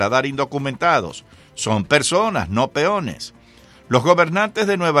dar indocumentados. Son personas, no peones. Los gobernantes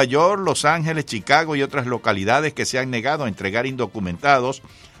de Nueva York, Los Ángeles, Chicago y otras localidades que se han negado a entregar indocumentados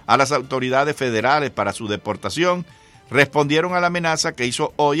a las autoridades federales para su deportación respondieron a la amenaza que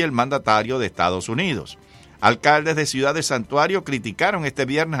hizo hoy el mandatario de Estados Unidos. Alcaldes de ciudades santuario criticaron este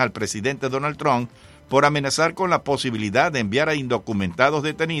viernes al presidente Donald Trump por amenazar con la posibilidad de enviar a indocumentados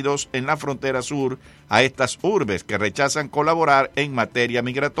detenidos en la frontera sur a estas urbes que rechazan colaborar en materia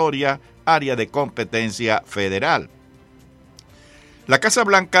migratoria, área de competencia federal. La Casa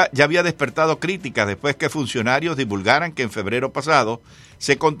Blanca ya había despertado críticas después que funcionarios divulgaran que en febrero pasado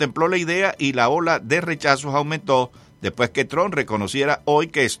se contempló la idea y la ola de rechazos aumentó después que Trump reconociera hoy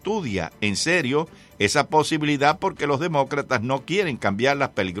que estudia en serio esa posibilidad porque los demócratas no quieren cambiar las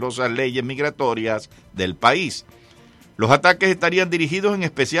peligrosas leyes migratorias del país. Los ataques estarían dirigidos en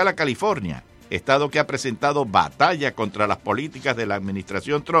especial a California, estado que ha presentado batalla contra las políticas de la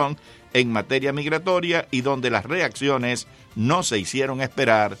administración Trump en materia migratoria y donde las reacciones no se hicieron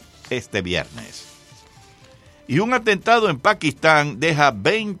esperar este viernes. Y un atentado en Pakistán deja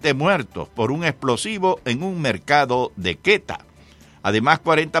 20 muertos por un explosivo en un mercado de Quetta. Además,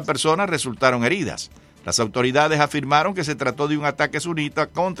 40 personas resultaron heridas. Las autoridades afirmaron que se trató de un ataque sunita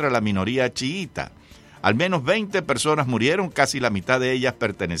contra la minoría chiita. Al menos 20 personas murieron, casi la mitad de ellas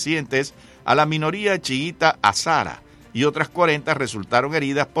pertenecientes a la minoría chiita Hazara, y otras 40 resultaron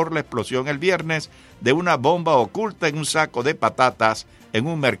heridas por la explosión el viernes de una bomba oculta en un saco de patatas en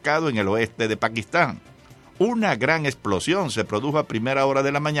un mercado en el oeste de Pakistán. Una gran explosión se produjo a primera hora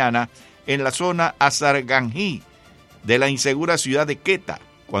de la mañana en la zona Azarganji de la insegura ciudad de Quetta,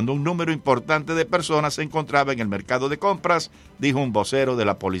 cuando un número importante de personas se encontraba en el mercado de compras, dijo un vocero de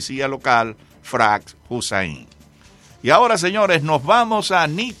la policía local, Farag Hussain. Y ahora, señores, nos vamos a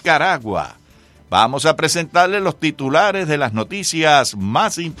Nicaragua. Vamos a presentarles los titulares de las noticias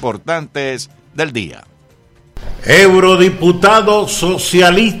más importantes del día. Eurodiputado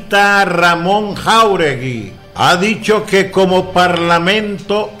socialista Ramón Jáuregui ha dicho que como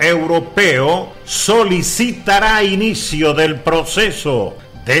Parlamento Europeo solicitará inicio del proceso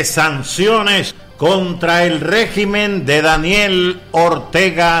de sanciones contra el régimen de Daniel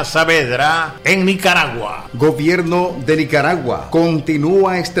Ortega Saavedra en Nicaragua. Gobierno de Nicaragua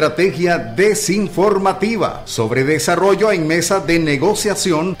continúa estrategia desinformativa sobre desarrollo en mesa de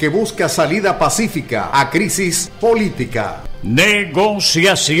negociación que busca salida pacífica a crisis política.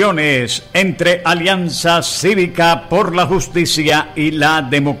 Negociaciones entre Alianza Cívica por la Justicia y la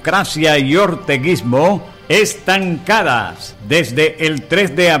Democracia y orteguismo estancadas desde el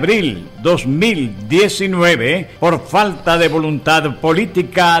 3 de abril 2019 por falta de voluntad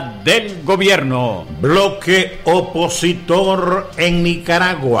política del gobierno. Bloque opositor en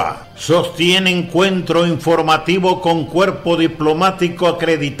Nicaragua sostiene encuentro informativo con cuerpo diplomático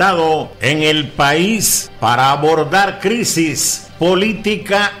acreditado en el país para abordar crisis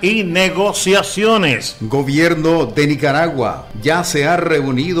política y negociaciones. Gobierno de Nicaragua ya se ha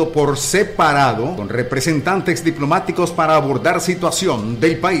reunido por separado con representantes diplomáticos para abordar situación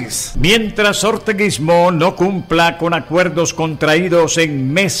del país. Mientras orteguismo no cumpla con acuerdos contraídos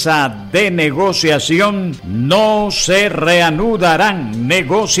en mesa de negociación, no se reanudarán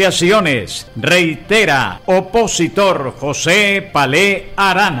negociaciones, reitera opositor José Palé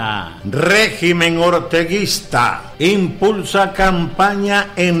Arana. Régimen orteguista impulsa campaña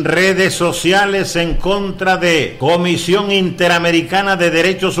en redes sociales en contra de Comisión Interamericana de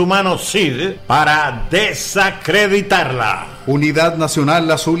Derechos Humanos, CID, para desacreditarla. Unidad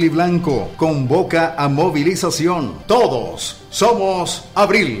Nacional Azul y Blanco convoca a movilización. Todos somos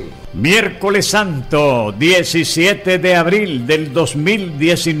Abril. Miércoles Santo, 17 de abril del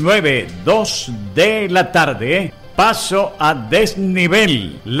 2019, 2 de la tarde. Paso a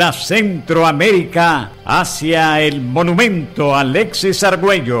desnivel, la Centroamérica hacia el monumento Alexis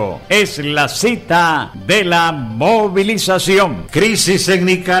Argüello. Es la cita de la movilización. Crisis en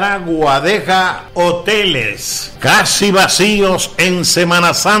Nicaragua deja hoteles casi vacíos en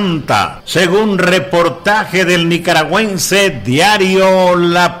Semana Santa, según reportaje del nicaragüense diario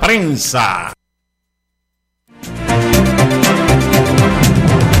La Prensa.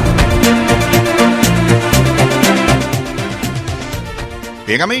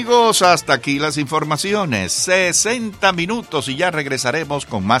 Bien, amigos, hasta aquí las informaciones. 60 minutos y ya regresaremos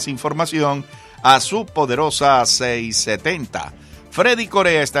con más información a su Poderosa 670. Freddy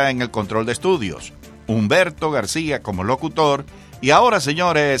Corea está en el control de estudios, Humberto García como locutor y ahora,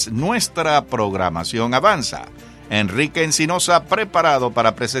 señores, nuestra programación avanza. Enrique Encinosa preparado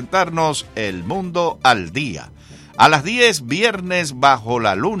para presentarnos el Mundo al Día. A las 10, viernes bajo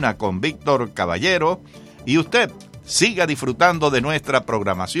la luna con Víctor Caballero y usted siga disfrutando de nuestra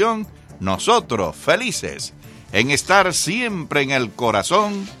programación, nosotros felices en estar siempre en el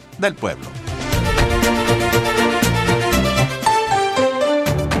corazón del pueblo.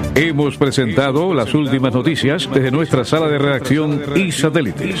 Hemos presentado las últimas noticias desde nuestra sala de redacción y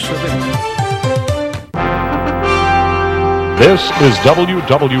satélites. This is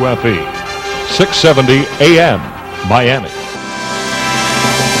WWFE, 670 AM, Miami.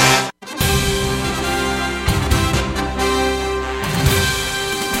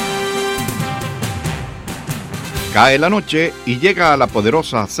 Cae la noche y llega a la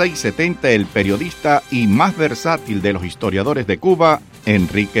Poderosa 670 el periodista y más versátil de los historiadores de Cuba,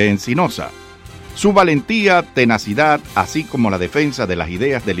 Enrique Encinosa. Su valentía, tenacidad, así como la defensa de las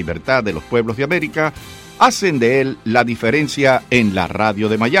ideas de libertad de los pueblos de América, hacen de él la diferencia en la radio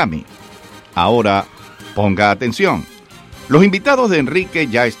de Miami. Ahora, ponga atención. Los invitados de Enrique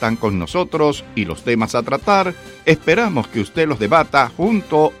ya están con nosotros y los temas a tratar esperamos que usted los debata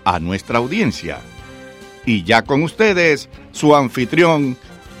junto a nuestra audiencia. Y ya con ustedes, su anfitrión,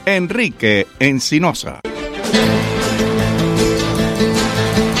 Enrique Encinosa.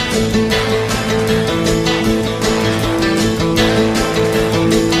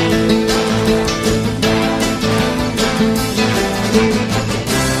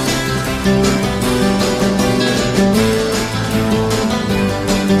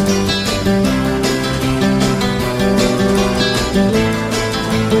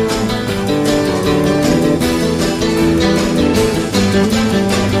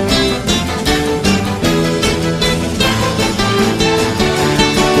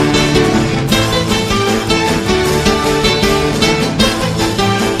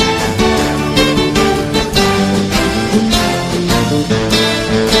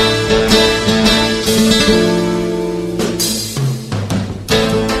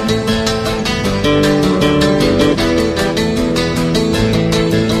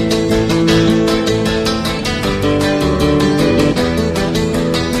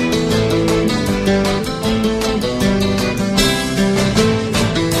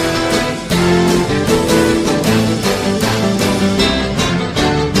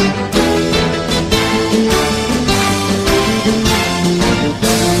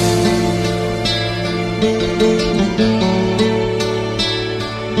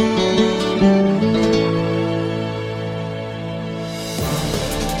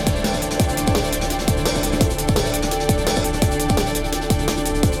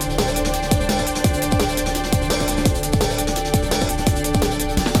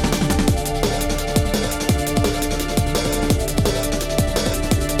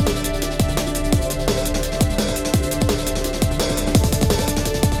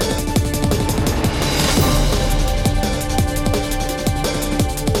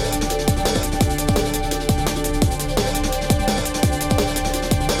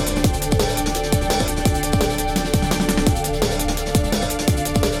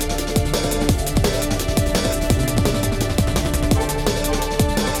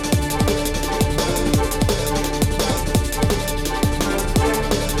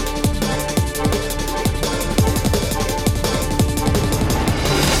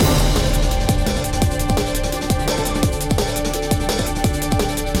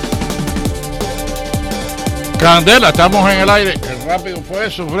 Candela, estamos en el aire. Qué rápido fue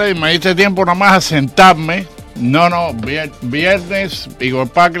eso, Freddy. Me diste tiempo nada más a sentarme. No, viernes, Igor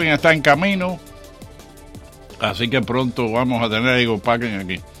Paklin está en camino. Así que pronto vamos a tener a Igor Paklin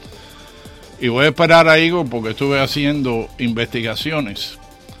aquí. Y voy a esperar a Igor porque estuve haciendo investigaciones.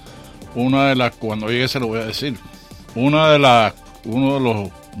 Una de las, cuando llegue se lo voy a decir. Uno de los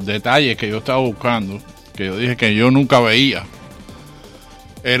detalles que yo estaba buscando, que yo dije que yo nunca veía,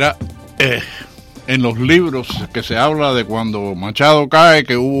 era en los libros que se habla de cuando Machado cae,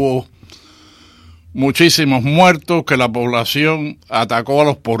 que hubo muchísimos muertos, que la población atacó a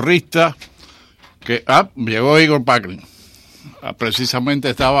los porristas, que llegó Igor Paklin. Precisamente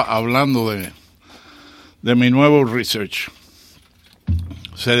estaba hablando de mi nuevo research.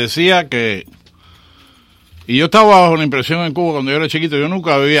 Se decía que, y yo estaba bajo la impresión en Cuba cuando yo era chiquito, yo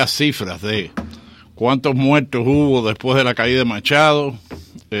nunca veía cifras de cuántos muertos hubo después de la caída de Machado.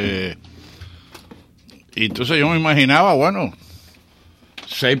 Y entonces yo me imaginaba,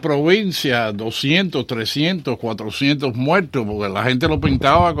 6 provincias, 200, 300, 400 muertos, porque la gente lo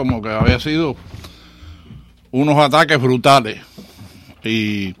pintaba como que había sido unos ataques brutales.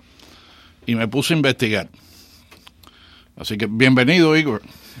 Y me puse a investigar. Así que bienvenido, Igor.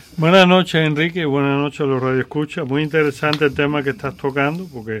 Buenas noches, Enrique, y buenas noches a los radioescuchas. Muy interesante el tema que estás tocando,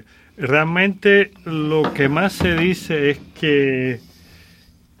 porque realmente lo que más se dice es que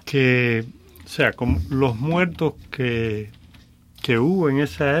sea, como los muertos que hubo en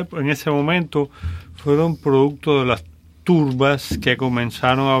esa época, en ese momento, fueron producto de las turbas que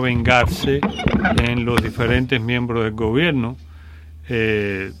comenzaron a vengarse en los diferentes miembros del gobierno.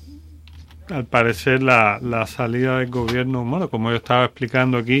 Al parecer la salida del gobierno, bueno, como yo estaba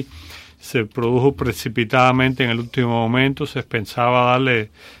explicando aquí, se produjo precipitadamente en el último momento. Se pensaba darle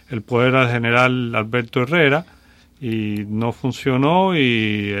el poder al general Alberto Herrera y no funcionó,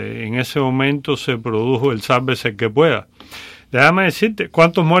 y en ese momento se produjo el sálvese el que pueda. Déjame decirte,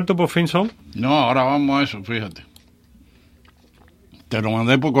 ¿cuántos muertos por fin son? No, ahora vamos a eso, fíjate. Te lo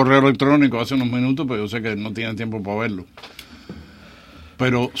mandé por correo electrónico hace unos minutos, pero yo sé que no tienen tiempo para verlo.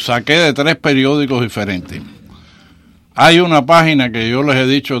 Pero saqué de 3 periódicos diferentes. Hay una página que yo les he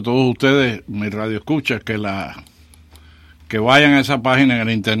dicho a todos ustedes, mis radioescuchas, que vayan a esa página en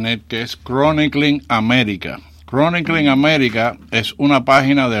el internet, que es Chronicling America. Chronicling America es una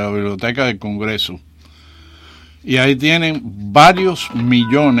página de la Biblioteca del Congreso. Y ahí tienen varios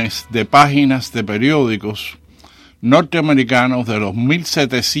millones de páginas de periódicos norteamericanos de los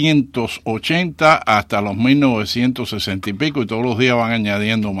 1780 hasta los 1960 y pico, y todos los días van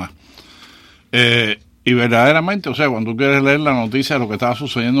añadiendo más. Y verdaderamente, o sea, cuando tú quieres leer la noticia de lo que estaba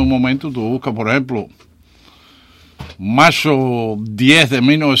sucediendo en un momento, tú buscas, por ejemplo, marzo 10 de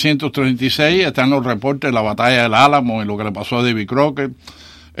 1936, están los reportes de la batalla del Álamo y lo que le pasó a Davy Crockett.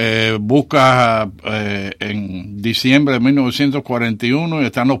 Buscas en diciembre de 1941 y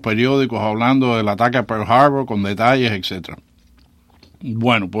están los periódicos hablando del ataque a Pearl Harbor con detalles, etcétera.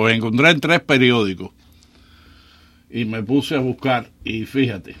 Bueno, pues encontré en 3 periódicos y me puse a buscar, y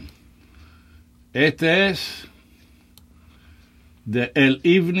fíjate, este es el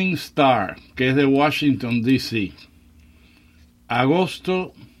Evening Star, que es de Washington, D.C.,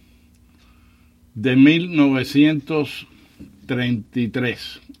 agosto de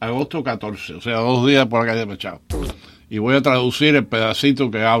 1933, agosto 14, o sea, 2 días por la calle de Machado. Y voy a traducir el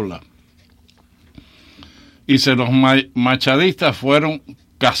pedacito que habla. Dice: los machadistas fueron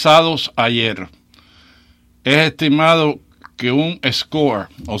cazados ayer. Es estimado que un score,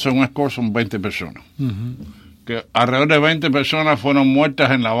 o sea, un score son 20 personas, que alrededor de 20 personas fueron muertas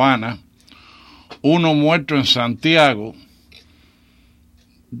en La Habana, 1 muerto en Santiago,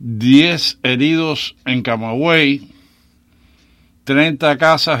 10 heridos en Camagüey, 30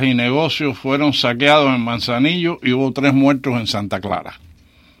 casas y negocios fueron saqueados en Manzanillo y hubo 3 muertos en Santa Clara.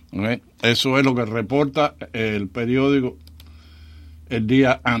 ¿Okay? Eso es lo que reporta el periódico a los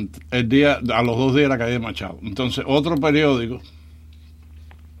 2 días de la calle de Machado. Entonces, otro periódico,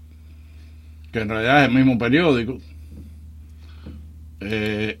 que en realidad es el mismo periódico,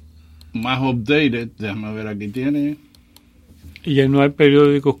 más updated, déjame ver, aquí tiene... ¿Y ya no hay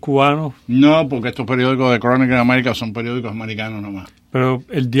periódicos cubanos? No, porque estos periódicos de Crónica de América son periódicos americanos nomás. Pero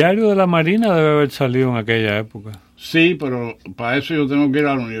el diario de la Marina debe haber salido en aquella época. Sí, pero para eso yo tengo que ir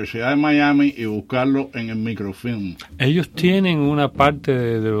a la Universidad de Miami y buscarlo en el microfilm. Ellos tienen una parte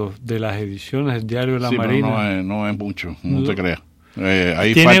de las ediciones del diario de la Marina. Pero no es mucho, no te creas.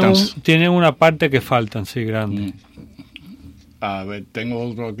 Ahí tienen una parte que faltan, sí, grande. A ver, tengo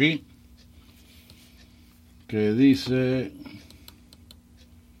otro aquí que dice...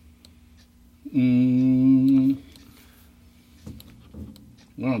 bueno,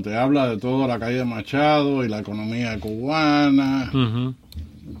 te habla de toda la caída de Machado y la economía cubana.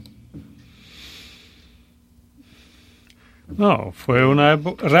 No, fue una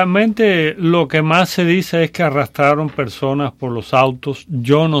época... Realmente lo que más se dice es que arrastraron personas por los autos.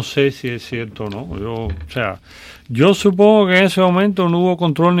 Yo no sé si es cierto o no. Yo supongo que en ese momento no hubo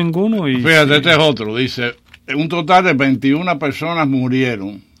control ninguno. Y fíjate, este es otro. Dice, un total de 21 personas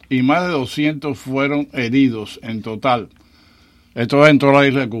murieron y más de 200 fueron heridos en total. Esto es en toda la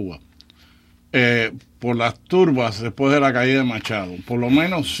isla de Cuba. Por las turbas después de la caída de Machado. Por lo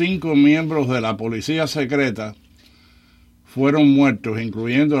menos 5 miembros de la policía secreta fueron muertos,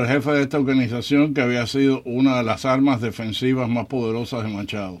 incluyendo el jefe de esta organización, que había sido una de las armas defensivas más poderosas de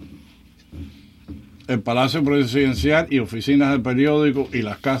Machado. El Palacio Presidencial y oficinas del periódico y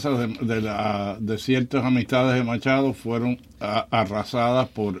las casas de ciertas amistades de Machado fueron arrasadas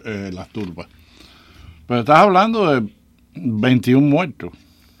por las turbas. Pero estás hablando de 21 muertos.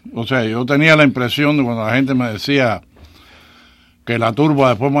 O sea, yo tenía la impresión de cuando la gente me decía que la turba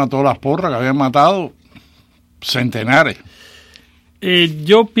después mató las porras, que habían matado centenares.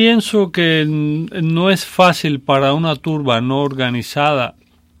 Yo pienso que no es fácil para una turba no organizada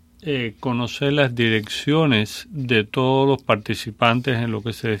conocer las direcciones de todos los participantes en lo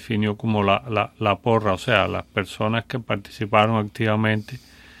que se definió como la porra, o sea, las personas que participaron activamente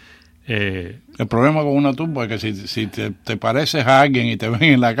El problema con una turba es que si te pareces a alguien y te ven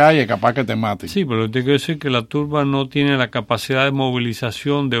en la calle, capaz que te maten. Sí, pero te quiero decir que la turba no tiene la capacidad de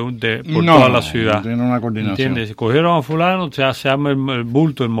movilización por toda la ciudad. No tiene una coordinación. ¿Entiendes? Si cogieron a fulano, se arma el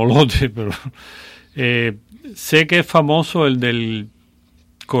bulto, el molote, pero sé que es famoso el del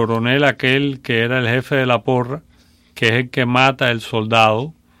coronel aquel que era el jefe de la porra, que es el que mata al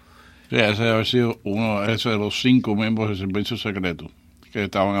soldado. Sí, ese debe haber sido ese de los 5 miembros del servicio secreto que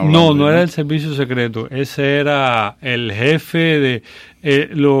estaban hablando. No era el servicio secreto, ese era el jefe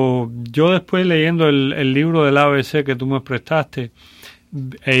de... yo después leyendo el libro del ABC que tú me prestaste,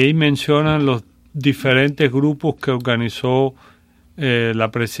 ahí mencionan los diferentes grupos que organizó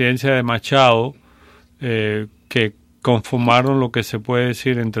la presidencia de Machado, que conformaron lo que se puede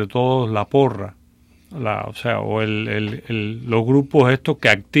decir entre todos la porra. Los grupos estos que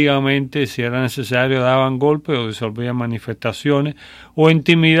activamente, si era necesario, daban golpes o disolvían manifestaciones o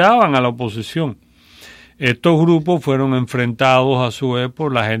intimidaban a la oposición. Estos grupos fueron enfrentados a su vez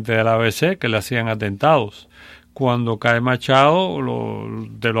por la gente del ABC que le hacían atentados. Cuando cae Machado,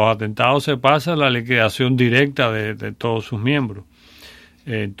 de los atentados se pasa a la liquidación directa de todos sus miembros.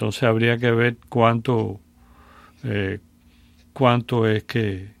 Entonces habría que ver cuánto es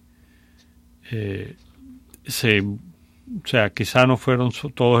que quizá no fueron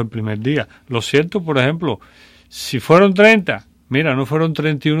todos el primer día. Lo cierto, por ejemplo, si fueron 30, mira, no fueron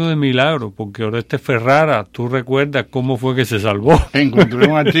 31 de milagro, porque Oreste Ferrara, tú recuerdas cómo fue que se salvó. Encontré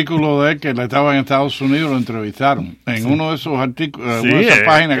un artículo de él que él estaba en Estados Unidos, lo entrevistaron. En uno de esos artículos, una de esas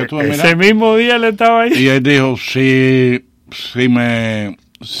páginas que estuve mirando. Ese mismo día él estaba ahí. Y él dijo, si me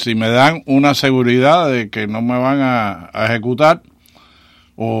dan una seguridad de que no me van a ejecutar,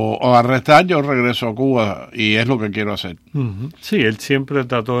 o arrestar, yo regreso a Cuba y es lo que quiero hacer. Uh-huh. Sí, él siempre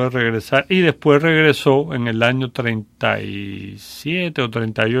trató de regresar y después regresó en el año 37 o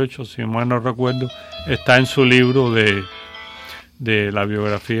 38, si mal no recuerdo, está en su libro de la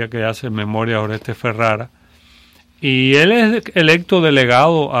biografía que hace Memoria de Oreste Ferrara, y él es electo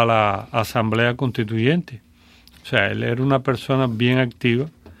delegado a la Asamblea Constituyente. O sea, él era una persona bien activa,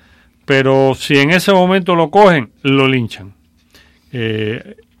 pero si en ese momento lo cogen, lo linchan.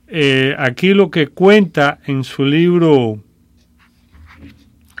 Aquí lo que cuenta en su libro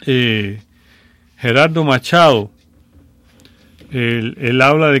Gerardo Machado, él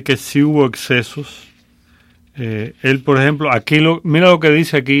habla de que sí hubo excesos. Él, por ejemplo, mira lo que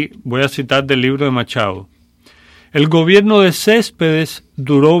dice aquí, voy a citar del libro de Machado. El gobierno de Céspedes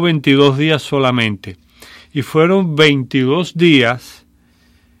duró 22 días solamente, y fueron 22 días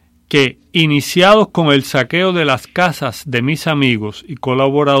que, iniciados con el saqueo de las casas de mis amigos y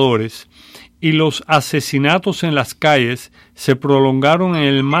colaboradores y los asesinatos en las calles, se prolongaron en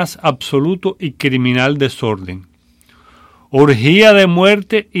el más absoluto y criminal desorden. Orgía de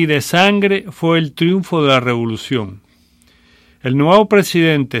muerte y de sangre fue el triunfo de la revolución. El nuevo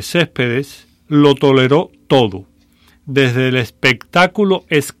presidente Céspedes lo toleró todo, desde el espectáculo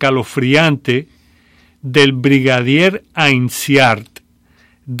escalofriante del brigadier Ainciart,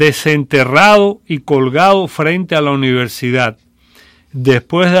 desenterrado y colgado frente a la universidad,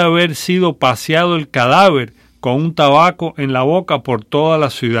 después de haber sido paseado el cadáver con un tabaco en la boca por toda la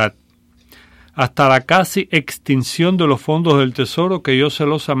ciudad, hasta la casi extinción de los fondos del tesoro que yo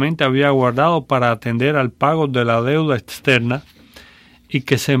celosamente había guardado para atender al pago de la deuda externa y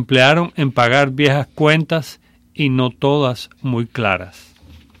que se emplearon en pagar viejas cuentas y no todas muy claras.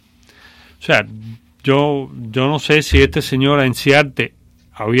 O sea, yo no sé si este señor Ainciarte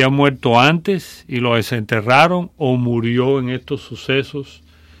había muerto antes y lo desenterraron o murió en estos sucesos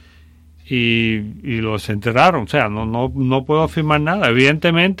y lo desenterraron. O sea, no puedo afirmar nada.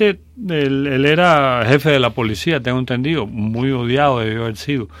 Evidentemente, él era jefe de la policía, tengo entendido, muy odiado debió haber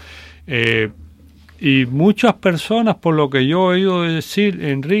sido. Y muchas personas, por lo que yo he oído decir,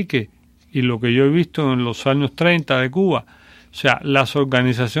 Enrique, y lo que yo he visto en los años 30 de Cuba, o sea, las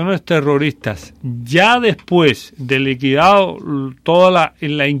organizaciones terroristas, ya después de liquidado toda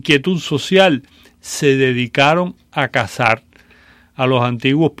la inquietud social, se dedicaron a cazar a los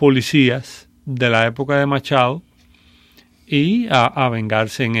antiguos policías de la época de Machado y a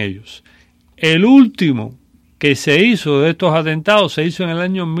vengarse en ellos. El último que se hizo de estos atentados se hizo en el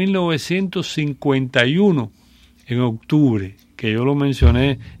año 1951, en octubre, que yo lo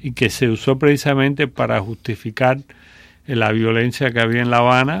mencioné y que se usó precisamente para justificar la violencia que había en La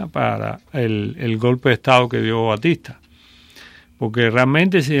Habana para el golpe de Estado que dio Batista. Porque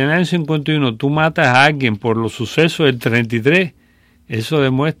realmente si en el año 51 tú matas a alguien por los sucesos del 33, eso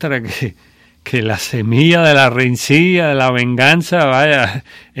demuestra que la semilla de la rencilla, de la venganza, vaya,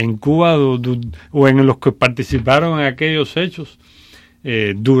 en Cuba o en los que participaron en aquellos hechos,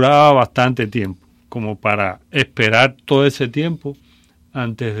 duraba bastante tiempo, como para esperar todo ese tiempo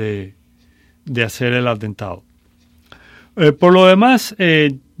antes de hacer el atentado. Por lo demás,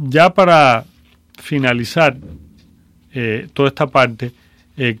 ya para finalizar toda esta parte,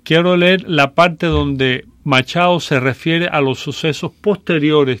 quiero leer la parte donde Machado se refiere a los sucesos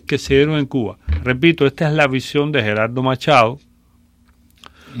posteriores que se dieron en Cuba. Repito, esta es la visión de Gerardo Machado.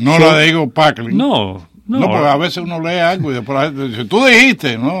 No la de Igor Paklin. No, porque a veces uno lee algo y después la gente dice, tú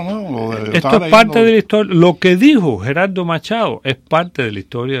dijiste, esto es parte de la historia. Lo que dijo Gerardo Machado es parte de la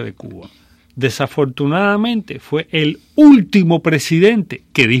historia de Cuba. Desafortunadamente fue el último presidente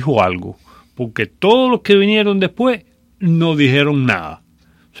que dijo algo, porque todos los que vinieron después no dijeron nada.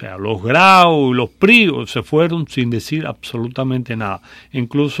 O sea, los Grau y los Príos se fueron sin decir absolutamente nada.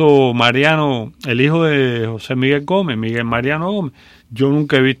 Incluso Mariano, el hijo de José Miguel Gómez, Miguel Mariano Gómez, yo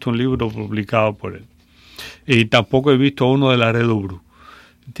nunca he visto un libro publicado por él. Y tampoco he visto uno de la Red Ubru.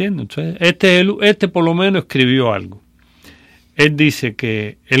 ¿Entiendes? Entonces, este por lo menos escribió algo. Él dice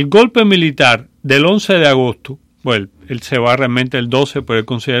que el golpe militar del 11 de agosto, bueno, él se va realmente el 12, pero él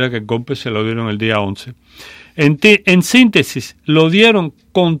considera que el golpe se lo dieron el día 11. En síntesis, lo dieron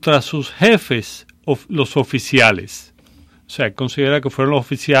contra sus jefes, los oficiales. O sea, él considera que fueron los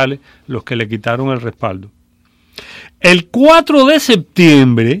oficiales los que le quitaron el respaldo. El 4 de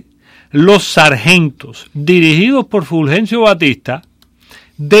septiembre, los sargentos, dirigidos por Fulgencio Batista,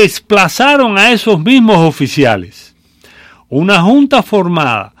 desplazaron a esos mismos oficiales. Una junta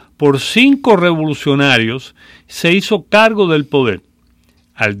formada por 5 revolucionarios se hizo cargo del poder.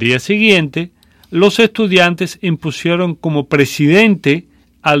 Al día siguiente, los estudiantes impusieron como presidente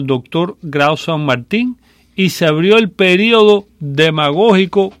al doctor Grau San Martín y se abrió el período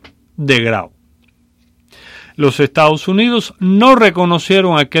demagógico de Grau. Los Estados Unidos no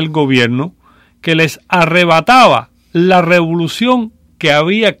reconocieron aquel gobierno que les arrebataba la revolución que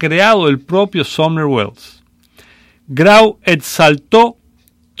había creado el propio Sumner Welles. Grau exaltó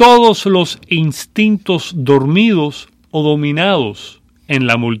todos los instintos dormidos o dominados en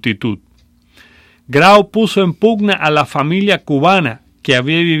la multitud. Grau puso en pugna a la familia cubana que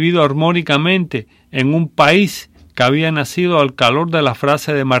había vivido armónicamente en un país que había nacido al calor de la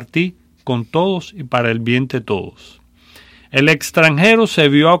frase de Martí, con todos y para el bien de todos. El extranjero se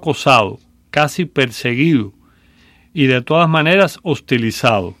vio acosado, casi perseguido y de todas maneras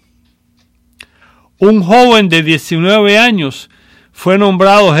hostilizado. Un joven de 19 años fue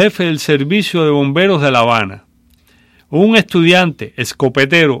nombrado jefe del servicio de bomberos de La Habana. Un estudiante,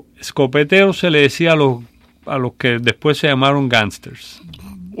 escopetero se le decía a los que después se llamaron gangsters.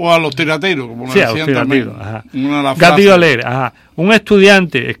 O a los tirateros, como le decían también. Gatillo alegre, ajá. Un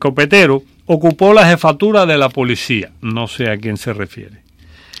estudiante escopetero ocupó la jefatura de la policía. No sé a quién se refiere.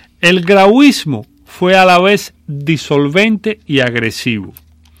 El grauismo fue a la vez disolvente y agresivo,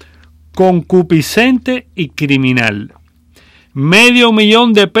 concupiscente y criminal.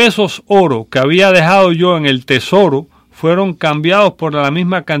 $500,000 de pesos oro que había dejado yo en el tesoro fueron cambiados por la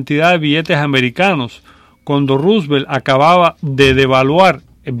misma cantidad de billetes americanos cuando Roosevelt acababa de devaluar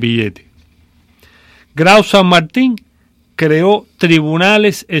el billete. Grau San Martín creó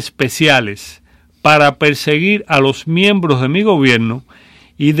tribunales especiales para perseguir a los miembros de mi gobierno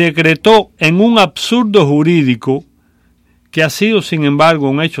y decretó en un absurdo jurídico, que ha sido sin embargo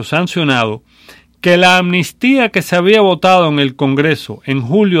un hecho sancionado, que la amnistía que se había votado en el Congreso en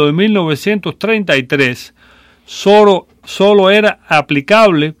julio de 1933 solo era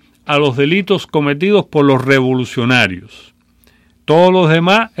aplicable a los delitos cometidos por los revolucionarios. Todos los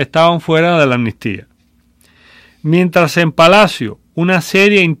demás estaban fuera de la amnistía. Mientras en Palacio una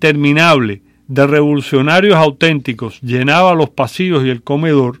serie interminable de revolucionarios auténticos llenaba los pasillos y el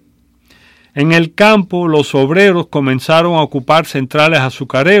comedor, en el campo los obreros comenzaron a ocupar centrales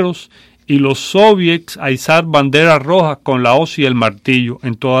azucareros y los soviets a izar banderas rojas con la hoz y el martillo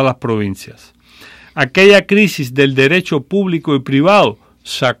en todas las provincias. Aquella crisis del derecho público y privado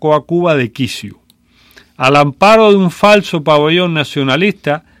sacó a Cuba de quicio. Al amparo de un falso pabellón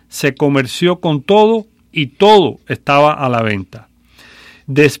nacionalista se comerció con todo y todo estaba a la venta.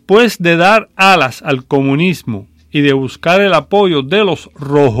 Después de dar alas al comunismo y de buscar el apoyo de los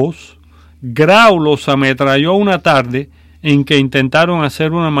rojos, Grau los ametralló una tarde en que intentaron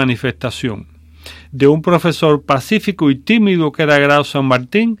hacer una manifestación. De un profesor pacífico y tímido que era Grau San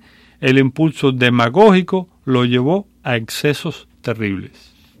Martín, el impulso demagógico lo llevó a excesos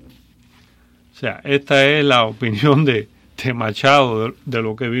terribles. O sea, esta es la opinión de Machado de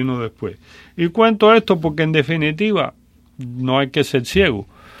lo que vino después. Y cuento esto porque en definitiva no hay que ser ciego.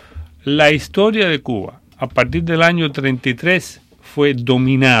 La historia de Cuba a partir del año 33 fue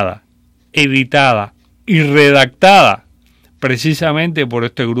dominada, editada y redactada precisamente por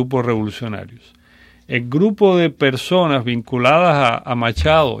este grupo de revolucionarios. El grupo de personas vinculadas a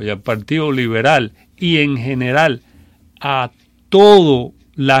Machado y al Partido Liberal y en general a toda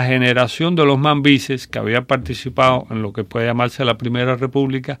la generación de los mambises que había participado en lo que puede llamarse la Primera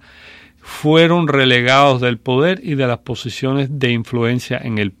República, fueron relegados del poder y de las posiciones de influencia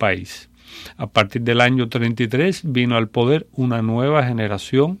en el país. A partir del año 33 vino al poder una nueva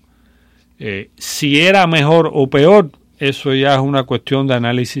generación. Si era mejor o peor, eso ya es una cuestión de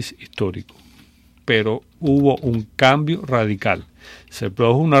análisis histórico. Pero hubo un cambio radical. Se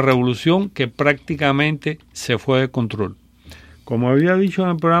produjo una revolución que prácticamente se fue de control. Como había dicho en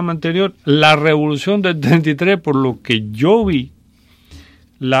el programa anterior, la revolución del 33, por lo que yo vi,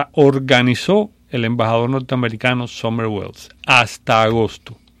 la organizó el embajador norteamericano Sumner Welles hasta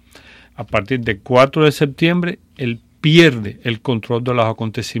agosto. A partir del 4 de septiembre, él pierde el control de los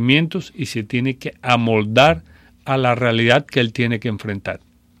acontecimientos y se tiene que amoldar a la realidad que él tiene que enfrentar.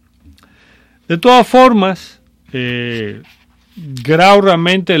 De todas formas, Grau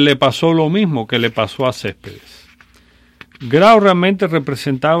realmente le pasó lo mismo que le pasó a Céspedes. Grau realmente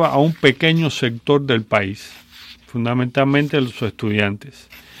representaba a un pequeño sector del país, fundamentalmente los estudiantes.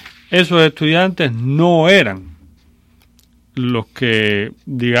 Esos estudiantes no eran los que,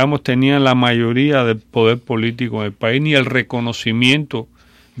 digamos, tenían la mayoría del poder político en el país, ni el reconocimiento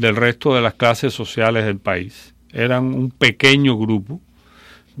del resto de las clases sociales del país. Eran un pequeño grupo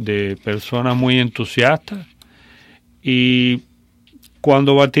de personas muy entusiastas, y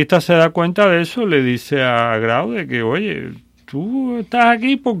cuando Batista se da cuenta de eso, le dice a Grau de que, oye, tú estás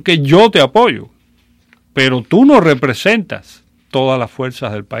aquí porque yo te apoyo, pero tú no representas todas las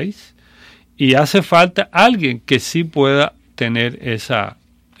fuerzas del país y hace falta alguien que sí pueda tener esa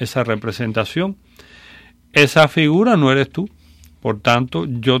representación. Esa figura no eres tú, por tanto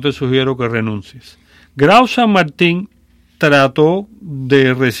yo te sugiero que renuncies. Grau San Martín trató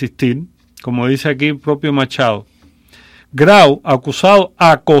de resistir, como dice aquí el propio Machado. Grau,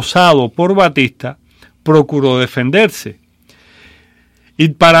 acosado por Batista, procuró defenderse y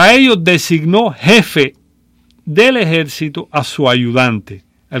para ello designó jefe del ejército a su ayudante,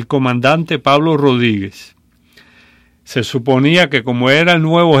 el comandante Pablo Rodríguez. Se suponía que como era el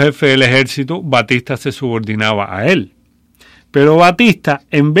nuevo jefe del ejército, Batista se subordinaba a él. Pero Batista,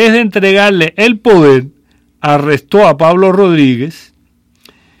 en vez de entregarle el poder, arrestó a Pablo Rodríguez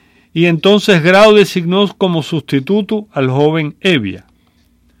y entonces Grau designó como sustituto al joven Hevia.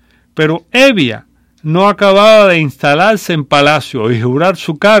 Pero Hevia no acababa de instalarse en Palacio y jurar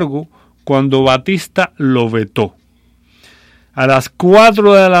su cargo cuando Batista lo vetó. A las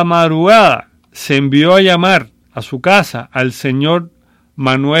 4 de la madrugada se envió a llamar a su casa al señor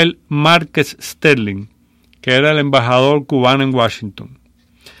Manuel Márquez Sterling, que era el embajador cubano en Washington.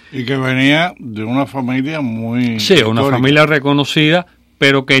 Y que venía de una familia muy... Sí, histórica. Una familia reconocida,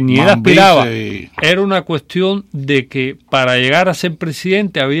 pero que ni él aspiraba. Era una cuestión de que para llegar a ser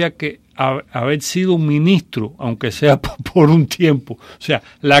presidente había que haber sido un ministro, aunque sea por un tiempo. O sea,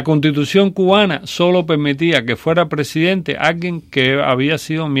 la Constitución cubana solo permitía que fuera presidente alguien que había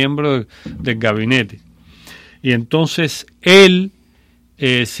sido miembro del gabinete. Y entonces él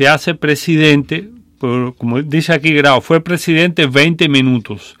se hace presidente, como dice aquí Grau, fue presidente 20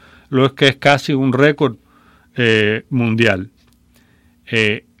 minutos, lo que es casi un récord mundial.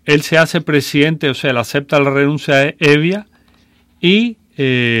 Él se hace presidente, o sea, él acepta la renuncia de Hevia y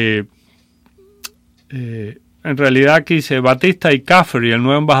en realidad aquí dice Batista y Caffery, el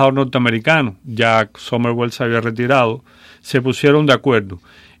nuevo embajador norteamericano, ya Summerwell se había retirado, se pusieron de acuerdo.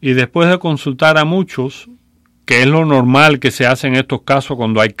 Y después de consultar a muchos, que es lo normal que se hace en estos casos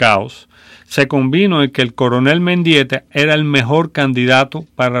cuando hay caos, se convino en que el coronel Mendieta era el mejor candidato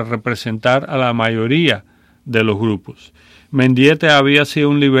para representar a la mayoría de los grupos. Mendieta había sido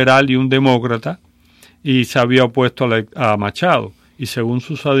un liberal y un demócrata y se había opuesto a Machado, y según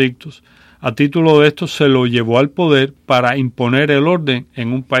sus adictos, a título de esto se lo llevó al poder para imponer el orden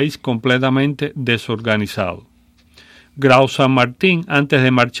en un país completamente desorganizado. Grau San Martín, antes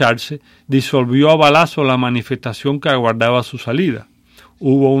de marcharse, disolvió a balazo la manifestación que aguardaba su salida.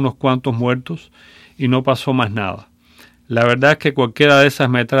 Hubo unos cuantos muertos y no pasó más nada. La verdad es que cualquiera de esas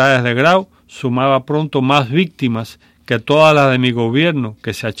metrallas de Grau sumaba pronto más víctimas que todas las de mi gobierno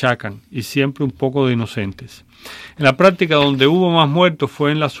que se achacan, y siempre un poco de inocentes. En la práctica, donde hubo más muertos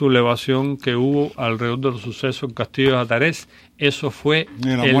fue en la sublevación que hubo alrededor de los sucesos en Castillo de Atarés. Eso fue... Y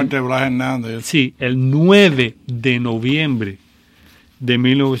la muerte de Blas Hernández. Sí, el 9 de noviembre de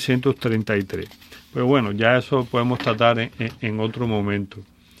 1933. Pero bueno, ya eso podemos tratar en otro momento.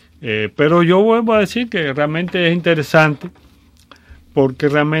 Pero yo vuelvo a decir que realmente es interesante porque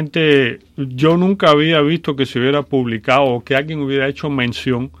realmente yo nunca había visto que se hubiera publicado o que alguien hubiera hecho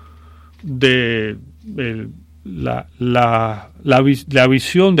mención de la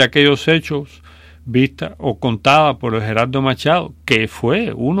visión de aquellos hechos vista o contada por el Gerardo Machado, que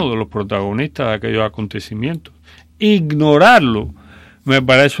fue uno de los protagonistas de aquellos acontecimientos. Ignorarlo me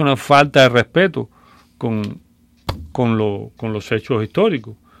parece una falta de respeto con los hechos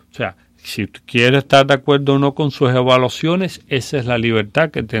históricos. O sea, si quiere estar de acuerdo o no con sus evaluaciones, esa es la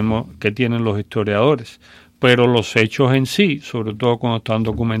libertad que tienen los historiadores. Pero los hechos en sí, sobre todo cuando están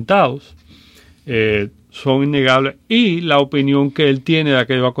documentados, son innegables, y la opinión que él tiene de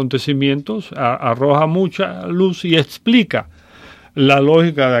aquellos acontecimientos arroja mucha luz y explica la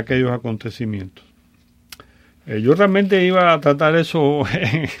lógica de aquellos acontecimientos. Yo realmente iba a tratar eso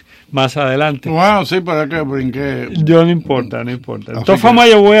más adelante. Bueno, sí, para que brinqué. Yo no importa. De todas formas,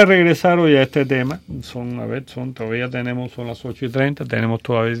 yo voy a regresar hoy a este tema. Son las 8:30, tenemos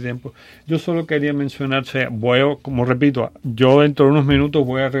todavía tiempo. Yo solo quería mencionar, como repito, yo dentro de unos minutos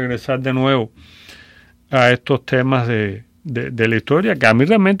voy a regresar de nuevo a estos temas de la historia, que a mí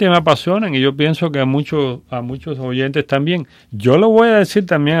realmente me apasionan, y yo pienso que a muchos oyentes también. Yo lo voy a decir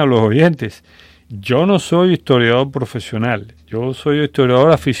también a los oyentes: yo no soy historiador profesional, yo soy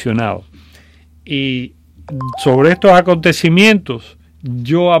historiador aficionado, y sobre estos acontecimientos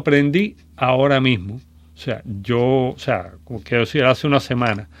yo aprendí ahora mismo. Como quiero decir, hace una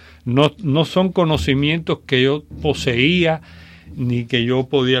semana. No son conocimientos que yo poseía ni que yo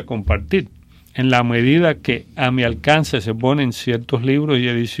podía compartir. En la medida que a mi alcance se ponen ciertos libros y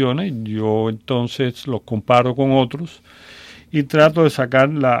ediciones, yo entonces los comparo con otros y trato de sacar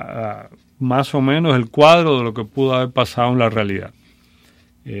más o menos el cuadro de lo que pudo haber pasado en la realidad.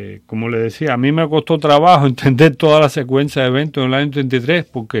 Como le decía, a mí me costó trabajo entender toda la secuencia de eventos en el año 33,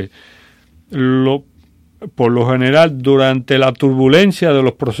 porque por lo general, durante la turbulencia de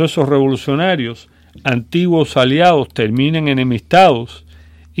los procesos revolucionarios, antiguos aliados terminan enemistados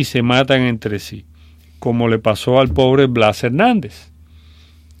y se matan entre sí, como le pasó al pobre Blas Hernández,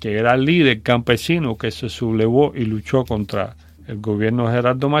 que era el líder campesino que se sublevó y luchó contra el gobierno de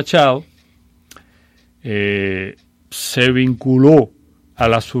Gerardo Machado. Se vinculó a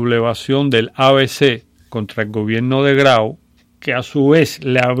la sublevación del ABC contra el gobierno de Grau, que a su vez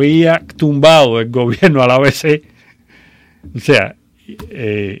le había tumbado el gobierno al ABC,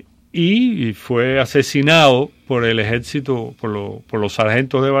 y fue asesinado por el ejército, por los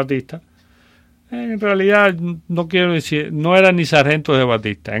sargentos de Batista. En realidad, no quiero decir, no eran ni sargentos de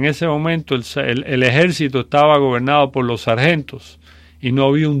Batista. En ese momento el ejército estaba gobernado por los sargentos y no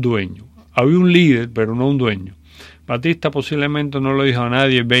había un dueño. Había un líder, pero no un dueño. Batista posiblemente no le dijo a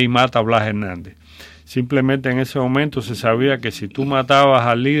nadie: ve y mata a Blas Hernández. Simplemente en ese momento se sabía que si tú matabas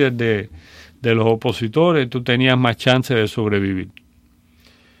al líder de los opositores, tú tenías más chance de sobrevivir.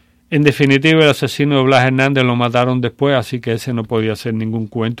 En definitiva, el asesino de Blas Hernández lo mataron después, así que ese no podía ser ningún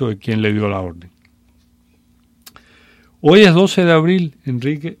cuento de quién le dio la orden. Hoy es 12 de abril,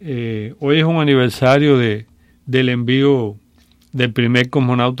 Enrique. Hoy es un aniversario del envío del primer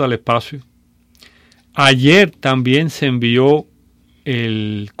cosmonauta al espacio. Ayer también se envió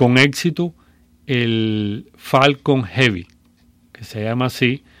con éxito el Falcon Heavy, que se llama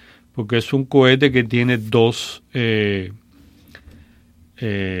así porque es un cohete que tiene dos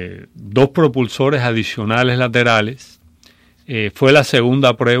propulsores adicionales laterales. Fue la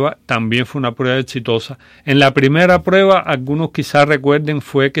segunda prueba, también fue una prueba exitosa. En la primera prueba, algunos quizás recuerden,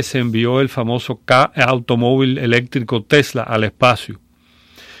 fue que se envió el famoso automóvil eléctrico Tesla al espacio,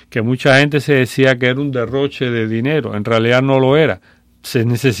 que mucha gente se decía que era un derroche de dinero. En realidad no lo era. Se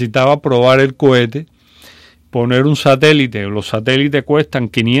necesitaba probar el cohete, poner un satélite. Los satélites cuestan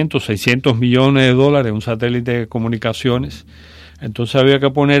 500, 600 millones de dólares, un satélite de comunicaciones. Entonces había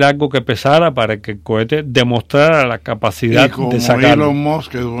que poner algo que pesara para que el cohete demostrara la capacidad de sacarlo. Elon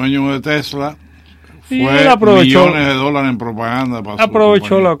Musk, el dueño de Tesla, fue millones de dólares en propaganda.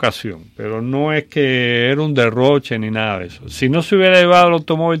 Aprovechó la ocasión, pero no es que era un derroche ni nada de eso. Si no se hubiera llevado el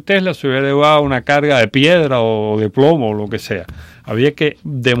automóvil Tesla, se hubiera llevado una carga de piedra o de plomo o lo que sea. Había que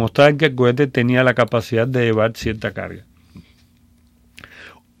demostrar que el cohete tenía la capacidad de llevar cierta carga.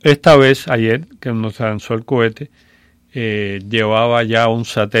 Esta vez, ayer, que nos lanzó el cohete, llevaba ya un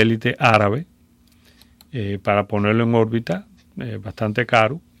satélite árabe para ponerlo en órbita, bastante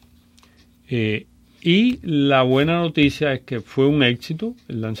caro. Y la buena noticia es que fue un éxito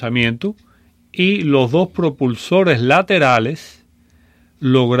el lanzamiento, y los dos propulsores laterales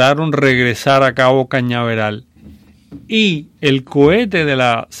lograron regresar a Cabo Cañaveral, y el cohete de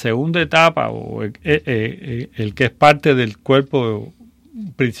la segunda etapa, o el que es parte del cuerpo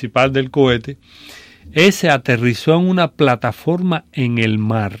principal del cohete, ese aterrizó en una plataforma en el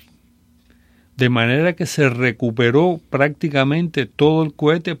mar, de manera que se recuperó prácticamente todo el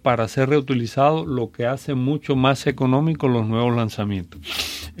cohete para ser reutilizado, lo que hace mucho más económico los nuevos lanzamientos.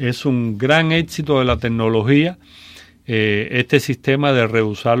 Es un gran éxito de la tecnología, este sistema de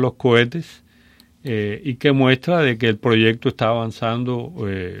reusar los cohetes, y que muestra de que el proyecto está avanzando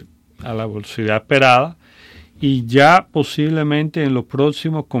a la velocidad esperada, y ya posiblemente en los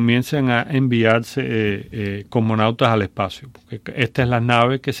próximos comiencen a enviarse cosmonautas al espacio, porque esta es la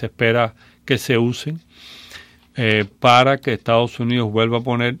nave que se espera que se usen para que Estados Unidos vuelva a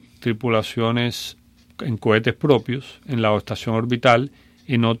poner tripulaciones en cohetes propios en la estación orbital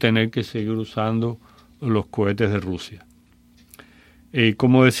y no tener que seguir usando los cohetes de Rusia.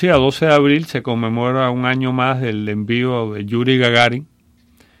 Como decía, 12 de abril se conmemora un año más del envío de Yuri Gagarin,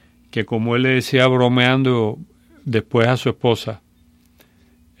 que como él le decía bromeando después a su esposa,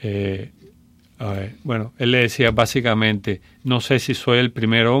 él le decía básicamente, no sé si soy el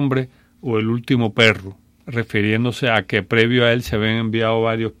primer hombre o el último perro, refiriéndose a que previo a él se habían enviado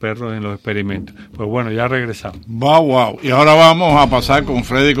varios perros en los experimentos. Pues bueno, ya regresamos. Wow. Y ahora vamos a pasar con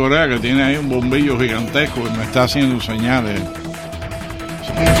Freddy Correa, que tiene ahí un bombillo gigantesco y me está haciendo señales.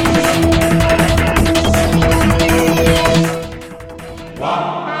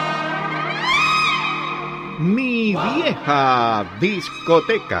 Mi vieja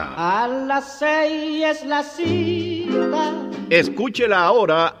discoteca. A las 6 es la cita. Escúchela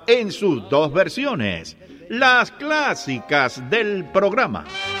ahora en sus dos versiones, las clásicas del programa.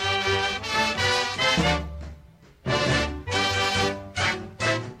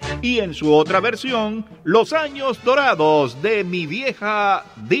 Y en su otra versión, los años dorados de mi vieja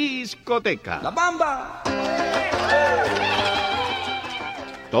discoteca. ¡La Bamba!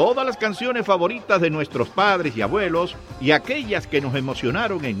 Todas las canciones favoritas de nuestros padres y abuelos y aquellas que nos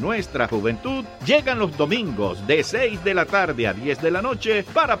emocionaron en nuestra juventud llegan los domingos de 6 de la tarde a 10 de la noche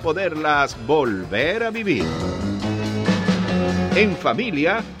para poderlas volver a vivir. En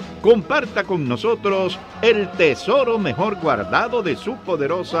familia, comparta con nosotros el tesoro mejor guardado de su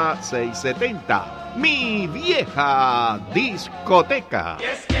poderosa 670, mi vieja discoteca. Y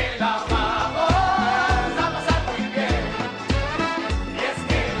es que la vamos a pasar muy bien. Y es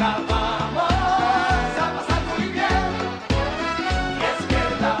que la vamos a pasar muy bien. Y es que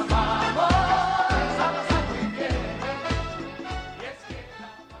la vamos a pasar muy bien.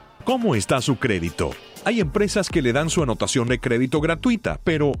 ¿Cómo está su crédito? Hay empresas que le dan su anotación de crédito gratuita,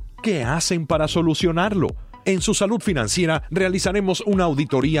 pero ¿qué hacen para solucionarlo? En su salud financiera realizaremos una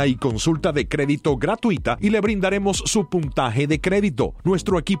auditoría y consulta de crédito gratuita y le brindaremos su puntaje de crédito.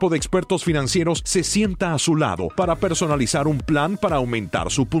 Nuestro equipo de expertos financieros se sienta a su lado para personalizar un plan para aumentar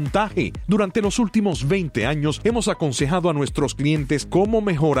su puntaje. Durante los últimos 20 años hemos aconsejado a nuestros clientes cómo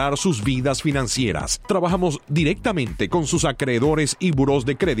mejorar sus vidas financieras. Trabajamos directamente con sus acreedores y burós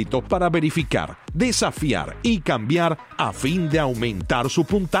de crédito para verificar, desafiar y cambiar a fin de aumentar su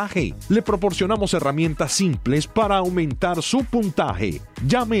puntaje. Le proporcionamos herramientas simples para aumentar su puntaje.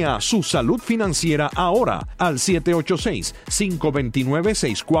 Llame a su salud financiera ahora al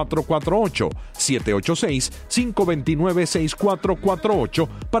 786-529-6448, 786-529-6448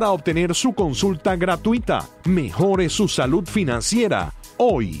 para obtener su consulta gratuita. Mejore su salud financiera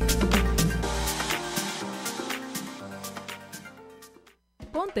hoy.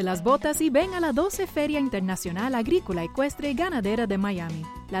 Ponte las botas y ven a la 12 Feria Internacional Agrícola, Ecuestre y Ganadera de Miami.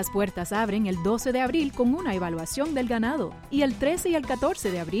 Las puertas abren el 12 de abril con una evaluación del ganado. Y el 13 y el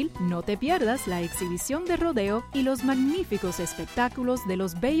 14 de abril no te pierdas la exhibición de rodeo y los magníficos espectáculos de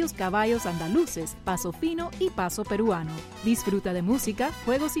los bellos caballos andaluces, paso fino y paso peruano. Disfruta de música,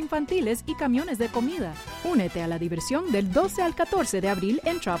 juegos infantiles y camiones de comida. Únete a la diversión del 12 al 14 de abril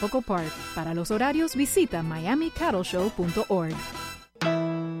en Tropical Park. Para los horarios visita miamicattleshow.org.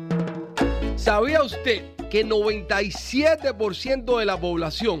 ¿Sabía usted que 97% de la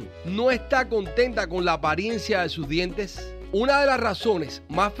población no está contenta con la apariencia de sus dientes? Una de las razones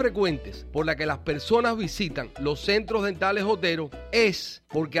más frecuentes por la que las personas visitan los centros dentales Otero es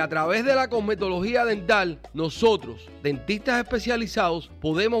porque a través de la cosmetología dental, nosotros, dentistas especializados,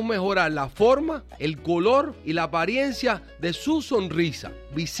 podemos mejorar la forma, el color y la apariencia de su sonrisa.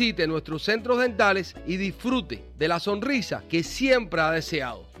 Visite nuestros centros dentales y disfrute de la sonrisa que siempre ha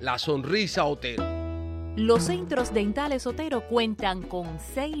deseado, la sonrisa Otero. Los centros dentales Otero cuentan con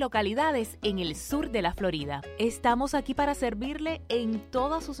 6 localidades en el sur de la Florida. Estamos aquí para servirle en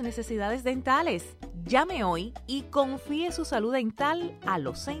todas sus necesidades dentales. Llame hoy y confíe su salud dental a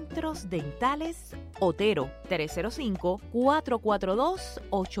los centros dentales Otero.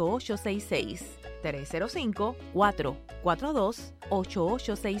 305-442-8866.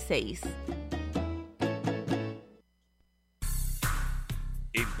 305-442-8866.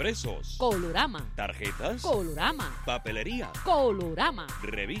 Impresos. Colorama. Tarjetas. Colorama. Papelería. Colorama.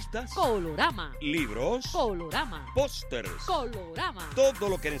 Revistas. Colorama. Libros. Colorama. Pósters. Colorama. Todo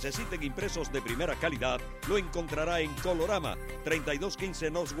lo que necesiten impresos de primera calidad lo encontrará en Colorama,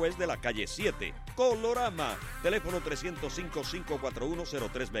 3215 Northwest de la calle 7. Colorama. Teléfono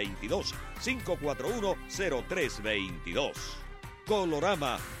 305-541-0322. 541-0322.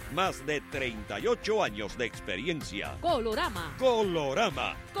 Colorama, más de 38 años de experiencia. Colorama.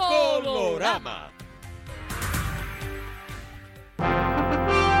 Colorama. Colorama.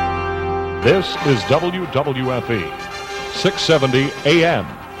 This is WWFE, 670 AM,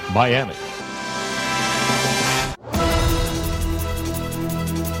 Miami.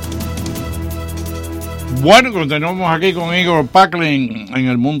 Bueno, continuamos aquí con Igor Paklin en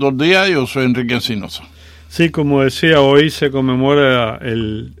el Mundo al Día. Yo soy Enrique Encinosa. Sí, como decía, hoy se conmemora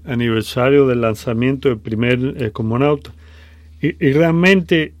el aniversario del lanzamiento del primer cosmonauta. Y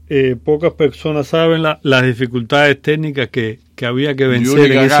realmente pocas personas saben las dificultades técnicas que había que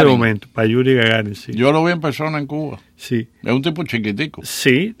vencer en ese momento para Yuri Gagarin. Sí. Yo lo vi en persona en Cuba. Sí. Es un tipo chiquitico.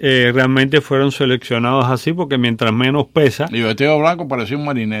 Sí, realmente fueron seleccionados así porque mientras menos pesa... Y vestido blanco parecía un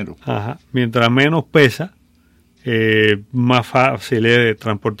marinero. Ajá. Mientras menos pesa, más fácil es de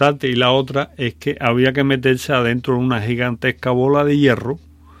transportarte. Y la otra es que había que meterse adentro de una gigantesca bola de hierro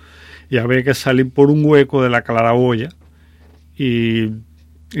y había que salir por un hueco de la claraboya. Y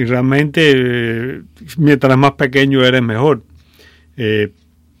realmente mientras más pequeño eres mejor.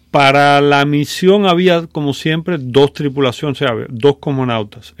 Para la misión había, como siempre, dos tripulaciones, o sea, dos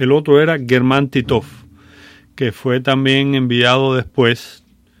cosmonautas. El otro era Germán Titov, que fue también enviado después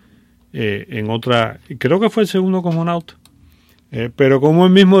en otra, creo que fue el segundo cosmonauta. Pero como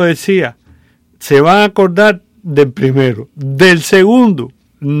él mismo decía, se van a acordar del primero, del segundo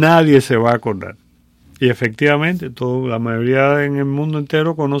nadie se va a acordar. Y efectivamente, la mayoría en el mundo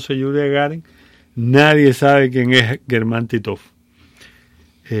entero conoce a Yuri Gagarin. Nadie sabe quién es Germán Titov.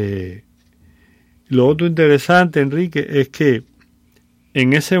 Lo otro interesante, Enrique, es que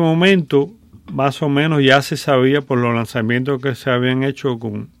en ese momento, más o menos ya se sabía por los lanzamientos que se habían hecho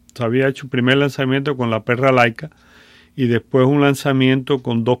se había hecho el primer lanzamiento con la perra laica y después un lanzamiento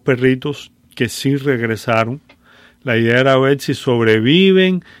con dos perritos que sí regresaron. La idea era ver si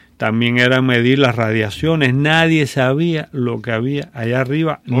sobreviven. También era medir las radiaciones. Nadie sabía lo que había allá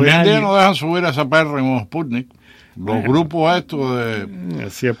arriba. Hoy en día no dejan subir a esa perra en un Sputnik. Los grupos estos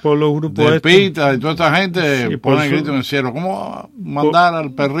así es por los grupos de estos. Pita y toda esta gente ponen grito en el cielo. ¿Cómo mandar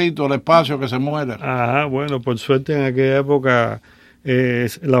al perrito al espacio que se muera? Ajá, bueno, por suerte en aquella época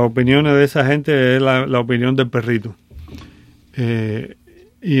las opiniones de esa gente es la opinión del perrito.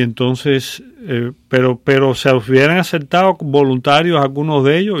 Y entonces, pero se hubieran aceptado voluntarios algunos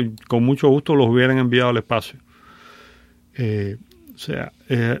de ellos y con mucho gusto los hubieran enviado al espacio.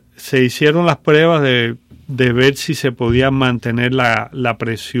 Se hicieron las pruebas de ver si se podía mantener la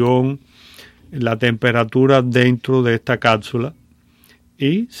presión, la temperatura dentro de esta cápsula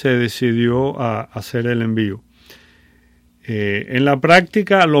y se decidió a hacer el envío. En la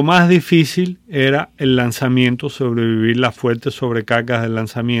práctica, lo más difícil era el lanzamiento, sobrevivir las fuertes sobrecargas del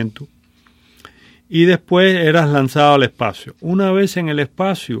lanzamiento. Y después eras lanzado al espacio. Una vez en el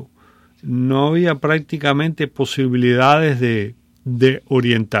espacio, no había prácticamente posibilidades de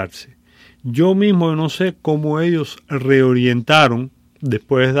orientarse. Yo mismo no sé cómo ellos reorientaron,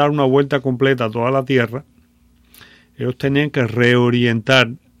 después de dar una vuelta completa a toda la Tierra, ellos tenían que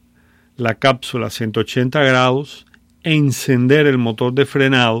reorientar la cápsula a 180 grados, encender el motor de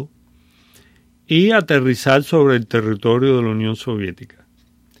frenado y aterrizar sobre el territorio de la Unión Soviética.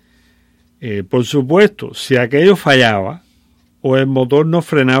 Por supuesto, si aquello fallaba o el motor no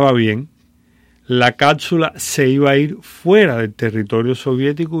frenaba bien, la cápsula se iba a ir fuera del territorio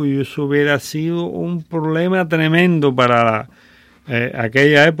soviético y eso hubiera sido un problema tremendo para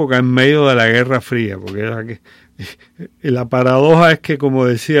aquella época en medio de la Guerra Fría, porque la paradoja es que, como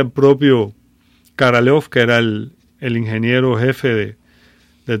decía el propio Korolev, que era el ingeniero jefe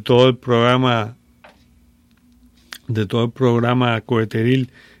de todo el programa coheteril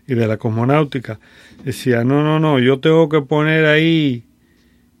y de la cosmonáutica, decía, no, yo tengo que poner ahí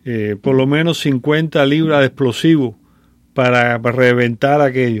por lo menos 50 libras de explosivos para reventar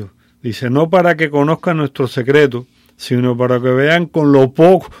aquello. Dice, no para que conozcan nuestro secreto, sino para que vean con lo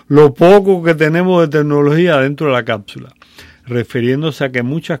poco que tenemos de tecnología dentro de la cápsula, refiriéndose a que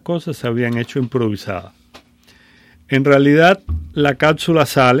muchas cosas se habían hecho improvisadas. En realidad, la cápsula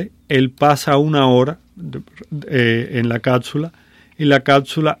sale, él pasa una hora en la cápsula y la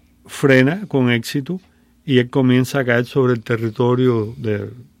cápsula frena con éxito y él comienza a caer sobre el territorio de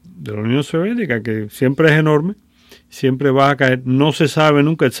la Unión Soviética, que siempre es enorme, siempre vas a caer. No se sabe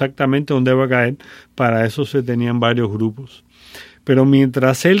nunca exactamente dónde va a caer, para eso se tenían varios grupos. Pero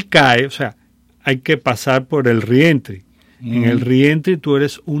mientras él cae, o sea, hay que pasar por el reentry. En el reentry tú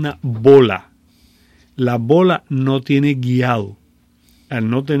eres una bola. La bola no tiene guiado. Al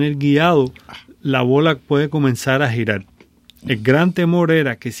no tener guiado, la bola puede comenzar a girar. El gran temor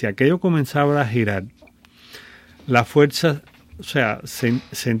era que si aquello comenzaba a girar, la fuerza, o sea,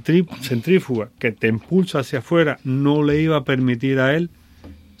 centrífuga que te impulsa hacia afuera, no le iba a permitir a él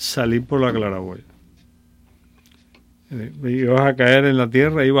salir por la claraboya. Ibas a caer en la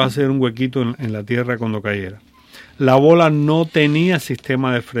tierra, ibas a hacer un huequito en la tierra cuando cayera. La bola no tenía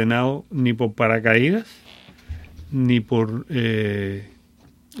sistema de frenado ni por paracaídas, ni por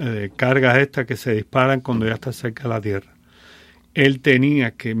cargas estas que se disparan cuando ya está cerca de la tierra. Él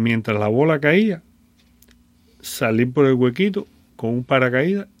tenía que, mientras la bola caía, salir por el huequito con un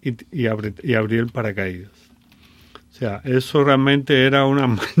paracaídas y abrir el paracaídas. O sea, eso realmente era una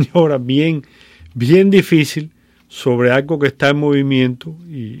maniobra bien difícil sobre algo que está en movimiento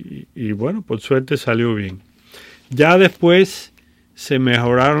y bueno, por suerte salió bien. Ya después se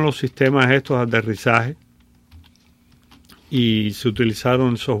mejoraron los sistemas estos de aterrizaje y se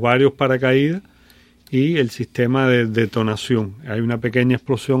utilizaron esos varios paracaídas y el sistema de detonación. Hay una pequeña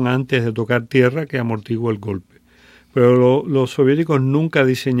explosión antes de tocar tierra que amortigua el golpe. Pero los soviéticos nunca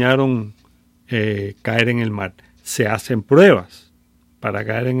diseñaron caer en el mar. Se hacen pruebas para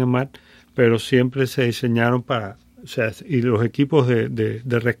caer en el mar, pero siempre se diseñaron para... O sea, y los equipos de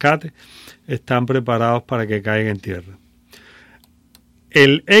rescate están preparados para que caigan en tierra.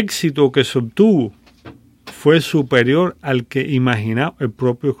 El éxito que se obtuvo fue superior al que imaginaba el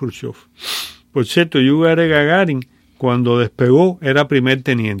propio Khrushchev. Por cierto, Yuri Gagarin, cuando despegó, era primer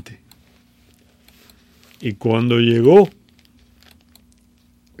teniente. Y cuando llegó,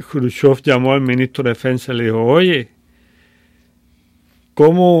 Khrushchev llamó al ministro de Defensa y le dijo, oye,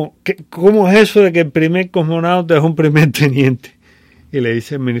 ¿cómo es eso de que el primer cosmonauta es un primer teniente? Y le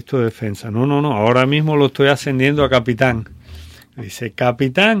dice el ministro de Defensa, no, ahora mismo lo estoy ascendiendo a capitán. Le dice,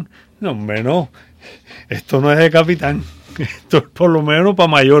 ¿capitán? No, hombre, no, esto no es de capitán, esto es por lo menos para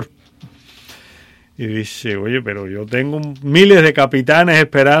mayor. Y dice, oye, pero yo tengo miles de capitanes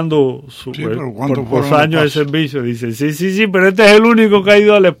esperando por años de servicio. Dice, sí, pero este es el único que ha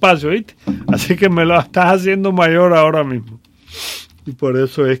ido al espacio, ¿viste? Así que me lo estás haciendo mayor ahora mismo. Y por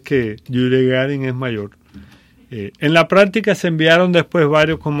eso es que Yuri Gagarin es mayor. En la práctica se enviaron después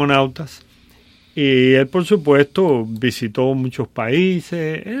varios cosmonautas y él, por supuesto, visitó muchos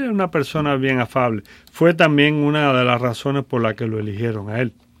países. Era una persona bien afable. Fue también una de las razones por las que lo eligieron a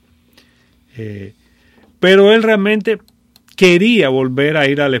él. Pero él realmente quería volver a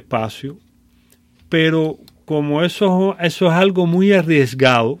ir al espacio, pero como eso es algo muy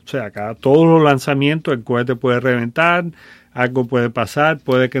arriesgado, o sea, cada todos los lanzamientos el cohete puede reventar, algo puede pasar,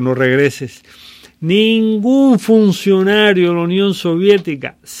 puede que no regreses. Ningún funcionario de la Unión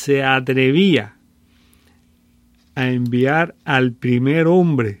Soviética se atrevía a enviar al primer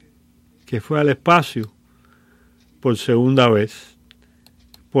hombre que fue al espacio por segunda vez,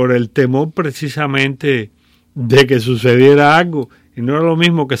 por el temor precisamente de que sucediera algo. Y no era lo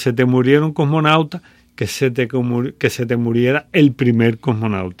mismo que se te muriera un cosmonauta que se te muriera el primer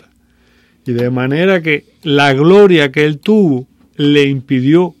cosmonauta. Y de manera que la gloria que él tuvo le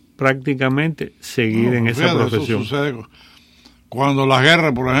impidió prácticamente seguir en esa profesión. Eso sucede cuando la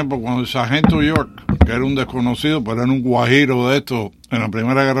guerra, por ejemplo, cuando el sargento York, que era un desconocido, pero era un guajiro de estos, en la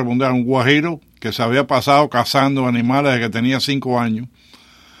Primera Guerra Mundial, un guajiro que se había pasado cazando animales desde que tenía 5 años,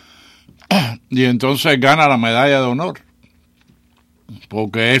 y entonces gana la medalla de honor,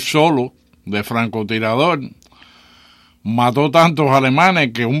 porque él solo, de francotirador, mató tantos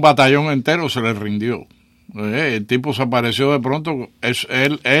alemanes que un batallón entero se le rindió. El tipo se apareció de pronto,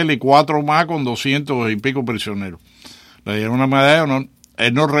 él y 4 más con 200 y pico prisioneros. Le dieron una medalla de honor.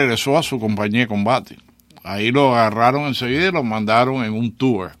 Él no regresó a su compañía de combate. Ahí lo agarraron enseguida y lo mandaron en un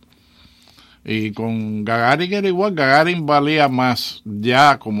tour. Y con Gagarin era igual. Gagarin valía más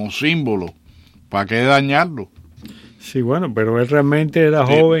ya como símbolo. ¿Para qué dañarlo? Sí, bueno, pero él realmente era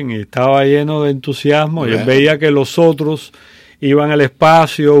joven y estaba lleno de entusiasmo. Y él veía que los otros iban al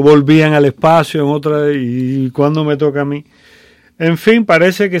espacio, volvían al espacio en otra, y ¿cuándo me toca a mí? En fin,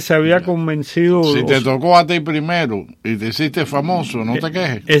 parece que se había convencido. Si te tocó a ti primero y te hiciste famoso, no te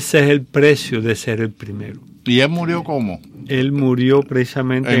quejes. Ese es el precio de ser el primero. ¿Y él murió cómo? Él murió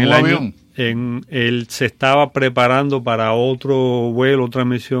precisamente en el un año. avión. Él se estaba preparando para otro vuelo, otra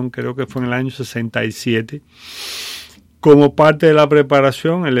misión, creo que fue en el año 67. Como parte de la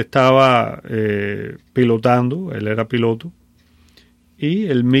preparación, él estaba pilotando, él era piloto, y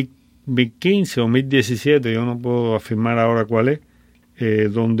el MiG 2015 o 2017, yo no puedo afirmar ahora cuál es,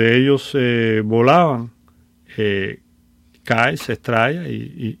 donde ellos volaban, cae, se estrella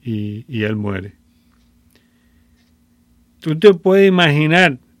y él muere. Tú te puedes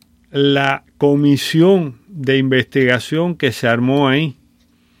imaginar la comisión de investigación que se armó ahí,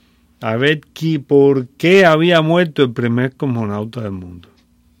 a ver por qué había muerto el primer cosmonauta del mundo.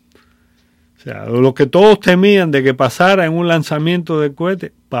 O sea, lo que todos temían de que pasara en un lanzamiento de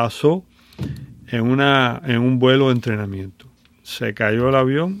cohete, pasó en un vuelo de entrenamiento. Se cayó el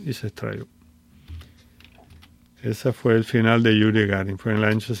avión y se estrelló. Ese fue el final de Yuri Gagarin, fue en el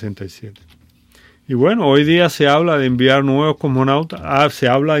año 67. Y bueno, hoy día se habla de enviar nuevos cosmonautas, se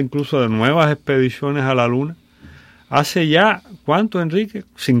habla incluso de nuevas expediciones a la Luna. Hace ya, ¿cuánto, Enrique?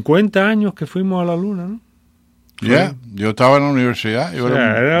 50 años que fuimos a la Luna, ¿no? Ya, yo estaba en la universidad. Yo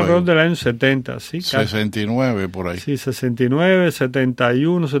era alrededor del año 70, ¿sí? 69, por ahí. Sí, 69,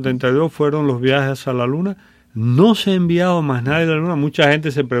 71, 72 fueron los viajes a la Luna. No se ha enviado más nadie a la Luna. Mucha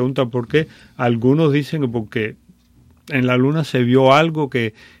gente se pregunta por qué. Algunos dicen que porque en la Luna se vio algo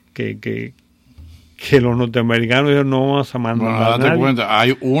que los norteamericanos dijeron no vamos a mandar a nadie. Date cuenta,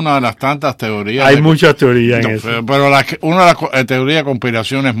 hay una de las tantas teorías. Hay muchas teorías en eso. Pero una de las teorías de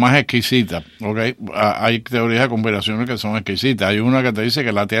conspiraciones más exquisitas, ¿okay? Hay teorías de conspiraciones que son exquisitas. Hay una que te dice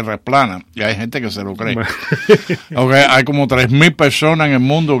que la Tierra es plana y hay gente que se lo cree. Okay, hay como 3.000 personas en el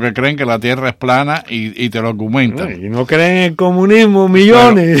mundo que creen que la Tierra es plana y te lo argumentan. Y no creen en el comunismo,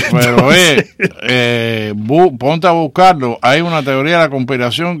 millones. Pero ponte a buscarlo. Hay una teoría de la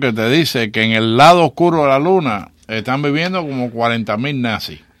conspiración que te dice que en el lado oscuro de la Luna están viviendo como 40.000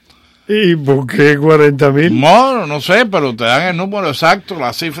 nazis. ¿Y por qué 40.000? No sé, pero te dan el número exacto,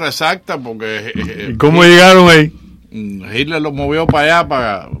 la cifra exacta, porque... ¿Y cómo llegaron ahí? Hitler los movió para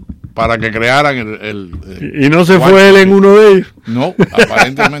allá para que crearan el ¿Y no se fue él en uno de ellos? No,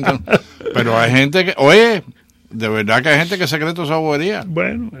 aparentemente no. Pero hay gente que... Oye, de verdad que hay gente que se cree toda esa bobería.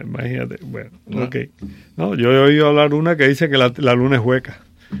 Bueno, imagínate. Bueno, ok. No, yo he oído hablar una que dice que la Luna es hueca.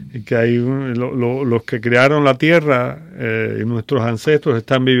 Y que hay los que crearon la Tierra y nuestros ancestros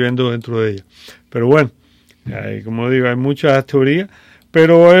están viviendo dentro de ella. Pero bueno, como digo, hay muchas teorías,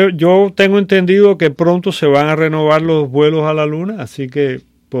 pero yo tengo entendido que pronto se van a renovar los vuelos a la Luna, así que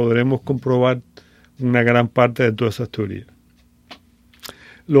podremos comprobar una gran parte de todas esas teorías.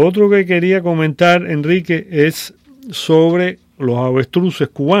 Lo otro que quería comentar, Enrique, es sobre los avestruces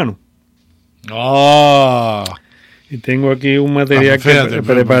cubanos. Y tengo aquí un material que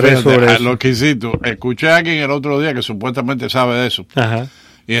preparé sobre eso. Lo exquisito. Escuché a alguien el otro día que supuestamente sabe de eso. Ajá.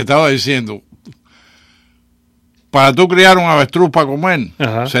 Y estaba diciendo, para tú criar un avestruz para comer,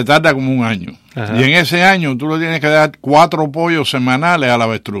 se tarda como un año. Ajá. Y en ese año tú le tienes que dar 4 pollos semanales al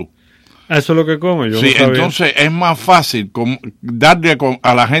avestruz. Eso es lo que come. Yo sí, no sabía. Entonces es más fácil darle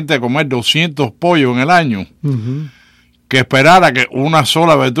a la gente a comer 200 pollos en el año que esperar a que una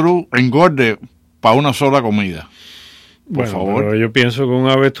sola avestruz engorde para una sola comida. Por favor. Pero yo pienso que un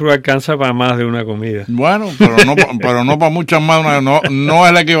avestruz alcanza para más de una comida. Bueno, pero no para muchas más. No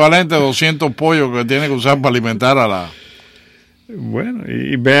es el equivalente a 200 pollos que tiene que usar para alimentar a la... Bueno,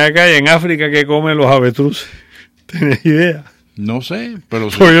 y ve acá, y en África, ¿qué comen los avestruces? ¿Tienes idea? No sé, pero...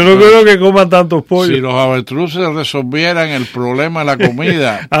 Pues yo no creo que coman tantos pollos. Si los avestruces resolvieran el problema de la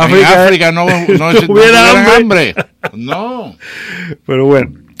comida, en África no tuvieran hambre. No. Pero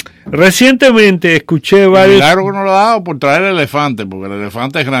bueno. Recientemente escuché varios... Claro que no lo ha dado por traer el elefante, porque el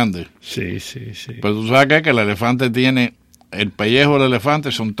elefante es grande. Sí. Pero tú sabes que el elefante tiene... El pellejo del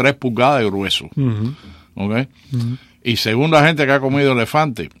elefante son 3 pulgadas de grueso. ¿Ok? Y según la gente que ha comido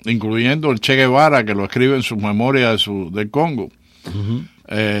elefante, incluyendo el Che Guevara, que lo escribe en sus memorias del Congo,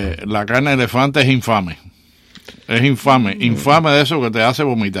 la carne de elefante es infame. Es infame de eso que te hace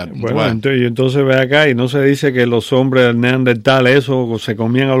vomitar. Bueno, entonces ve acá, y no se dice que los hombres del Neandertal eso se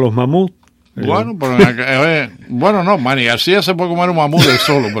comían a los mamuts. Bueno, pero no, Manny García se puede comer un mamut él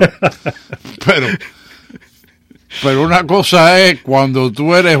solo, pero una cosa es cuando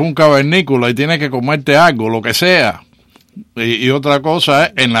tú eres un cavernícola y tienes que comerte algo, lo que sea, y otra cosa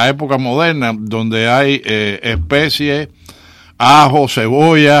es en la época moderna donde hay especies, ajo,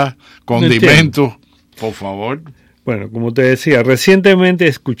 cebolla, condimentos. Por favor. Bueno, como te decía, recientemente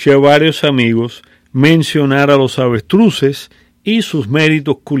escuché a varios amigos mencionar a los avestruces y sus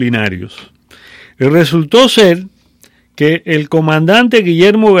méritos culinarios. Y resultó ser que el comandante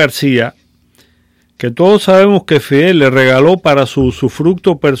Guillermo García, que todos sabemos que Fidel le regaló para su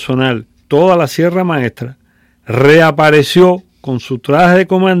usufructo personal toda la Sierra Maestra, reapareció con su traje de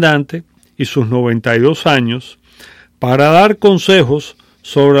comandante y sus 92 años para dar consejos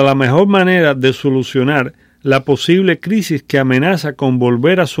sobre la mejor manera de solucionar la posible crisis que amenaza con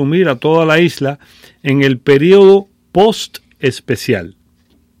volver a sumir a toda la isla en el periodo post-especial.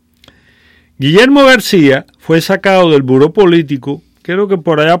 Guillermo García fue sacado del buró político, creo que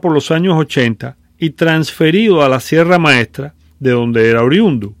por allá por los años 80, y transferido a la Sierra Maestra, de donde era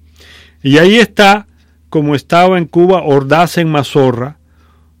oriundo. Y ahí está, como estaba en Cuba Ordaz en Mazorra,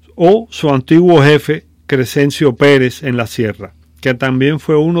 o su antiguo jefe, Crescencio Pérez, en la Sierra, que también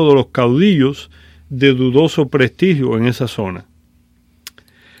fue uno de los caudillos de dudoso prestigio en esa zona.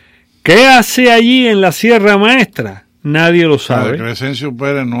 ¿Qué hace allí en la Sierra Maestra? Nadie lo sabe. Crescencio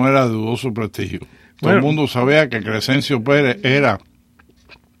Pérez no era de dudoso prestigio. Todo el mundo sabía que Crescencio Pérez era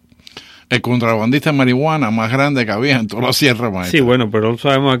el contrabandista de marihuana más grande que había en toda la Sierra Maestra. Sí, bueno, pero lo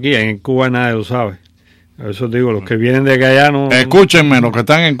sabemos aquí, en Cuba nadie lo sabe. A eso digo, los que vienen de allá no... Escúchenme, los que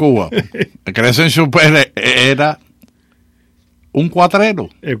están en Cuba. Crescencio Pérez era un cuatrero.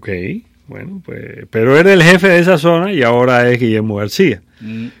 Ok, bueno, pues, pero era el jefe de esa zona y ahora es Guillermo García.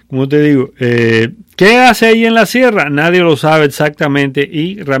 Como te digo, ¿qué hace ahí en la sierra? Nadie lo sabe exactamente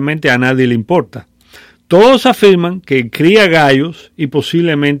y realmente a nadie le importa. Todos afirman que cría gallos y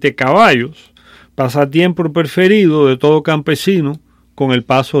posiblemente caballos, pasatiempo preferido de todo campesino con el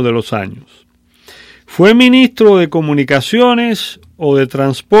paso de los años. Fue ministro de Comunicaciones o de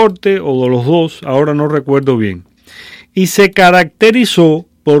Transporte o de los dos, ahora no recuerdo bien, y se caracterizó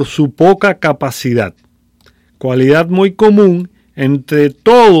por su poca capacidad, cualidad muy común entre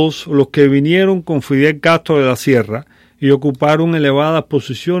todos los que vinieron con Fidel Castro de la Sierra y ocuparon elevadas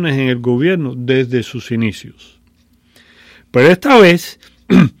posiciones en el gobierno desde sus inicios. Pero esta vez,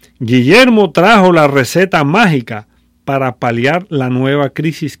 Guillermo trajo la receta mágica para paliar la nueva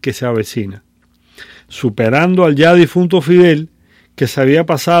crisis que se avecina, superando al ya difunto Fidel, que se había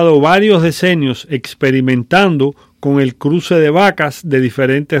pasado varios decenios experimentando con el cruce de vacas de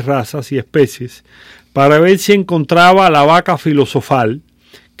diferentes razas y especies, para ver si encontraba la vaca filosofal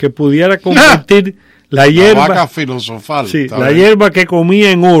que pudiera convertir la hierba, vaca filosofal, sí, la hierba que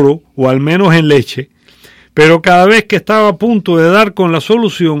comía en oro o al menos en leche, pero cada vez que estaba a punto de dar con la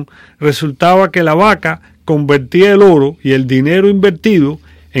solución, resultaba que la vaca convertía el oro y el dinero invertido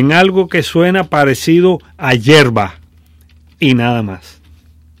en algo que suena parecido a hierba y nada más.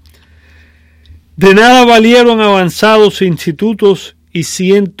 De nada valieron avanzados institutos y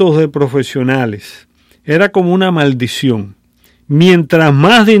cientos de profesionales. Era como una maldición. Mientras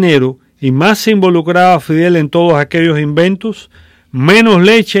más dinero y más se involucraba Fidel en todos aquellos inventos, menos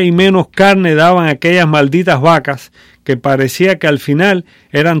leche y menos carne daban aquellas malditas vacas que parecía que al final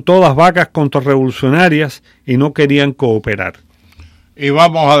eran todas vacas contrarrevolucionarias y no querían cooperar. Y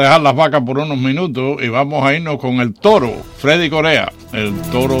vamos a dejar las vacas por unos minutos y vamos a irnos con el toro, Freddy Corea, el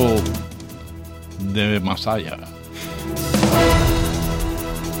toro de Masaya.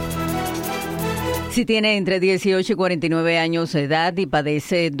 Si tiene entre 18 y 49 años de edad y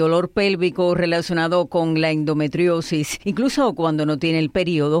padece dolor pélvico relacionado con la endometriosis, incluso cuando no tiene el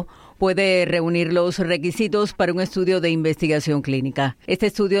periodo, puede reunir los requisitos para un estudio de investigación clínica. Este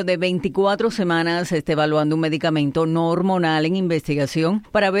estudio de 24 semanas está evaluando un medicamento no hormonal en investigación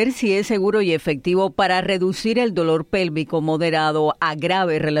para ver si es seguro y efectivo para reducir el dolor pélvico moderado a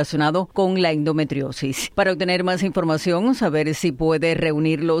grave relacionado con la endometriosis. Para obtener más información, saber si puede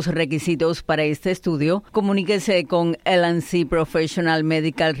reunir los requisitos para este estudio, comuníquese con L&C Professional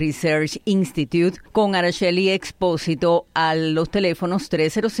Medical Research Institute con Araceli Expósito a los teléfonos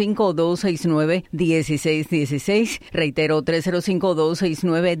 305-269-1616. Reitero,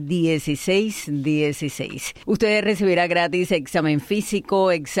 305-269-1616. Usted recibirá gratis examen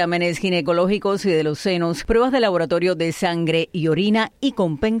físico, exámenes ginecológicos y de los senos, pruebas de laboratorio de sangre y orina y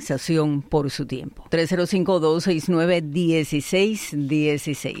compensación por su tiempo.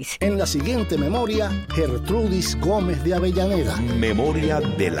 305-269-1616. En la siguiente memoria, Gertrudis Gómez de Avellaneda. Memoria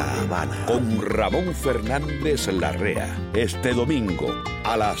de La Habana, con Ramón Fernández Larrea. Este domingo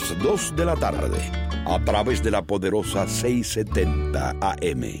a las 2 de la tarde, a través de la Poderosa 670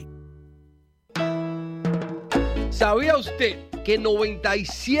 AM. ¿Sabía usted que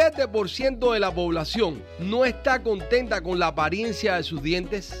 97% de la población no está contenta con la apariencia de sus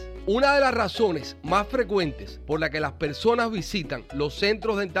dientes? Una de las razones más frecuentes por la que las personas visitan los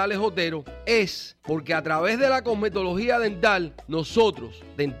centros dentales Otero es porque a través de la cosmetología dental, nosotros,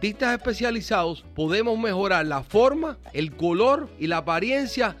 dentistas especializados, podemos mejorar la forma, el color y la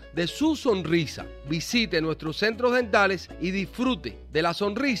apariencia de su sonrisa. Visite nuestros centros dentales y disfrute de la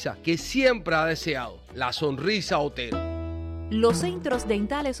sonrisa que siempre ha deseado, la sonrisa Otero. Los centros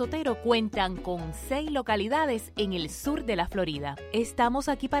dentales Otero cuentan con 6 localidades en el sur de la Florida. Estamos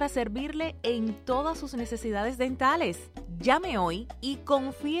aquí para servirle en todas sus necesidades dentales. Llame hoy y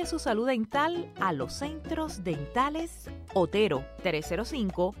confíe su salud dental a los centros dentales Otero.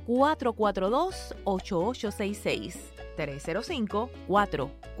 305-442-8866.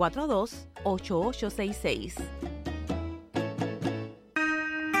 305-442-8866.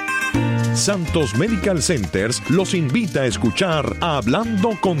 Santos Medical Centers los invita a escuchar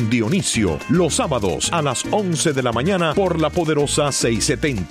Hablando con Dionisio los sábados a las 11 de la mañana por la Poderosa 670.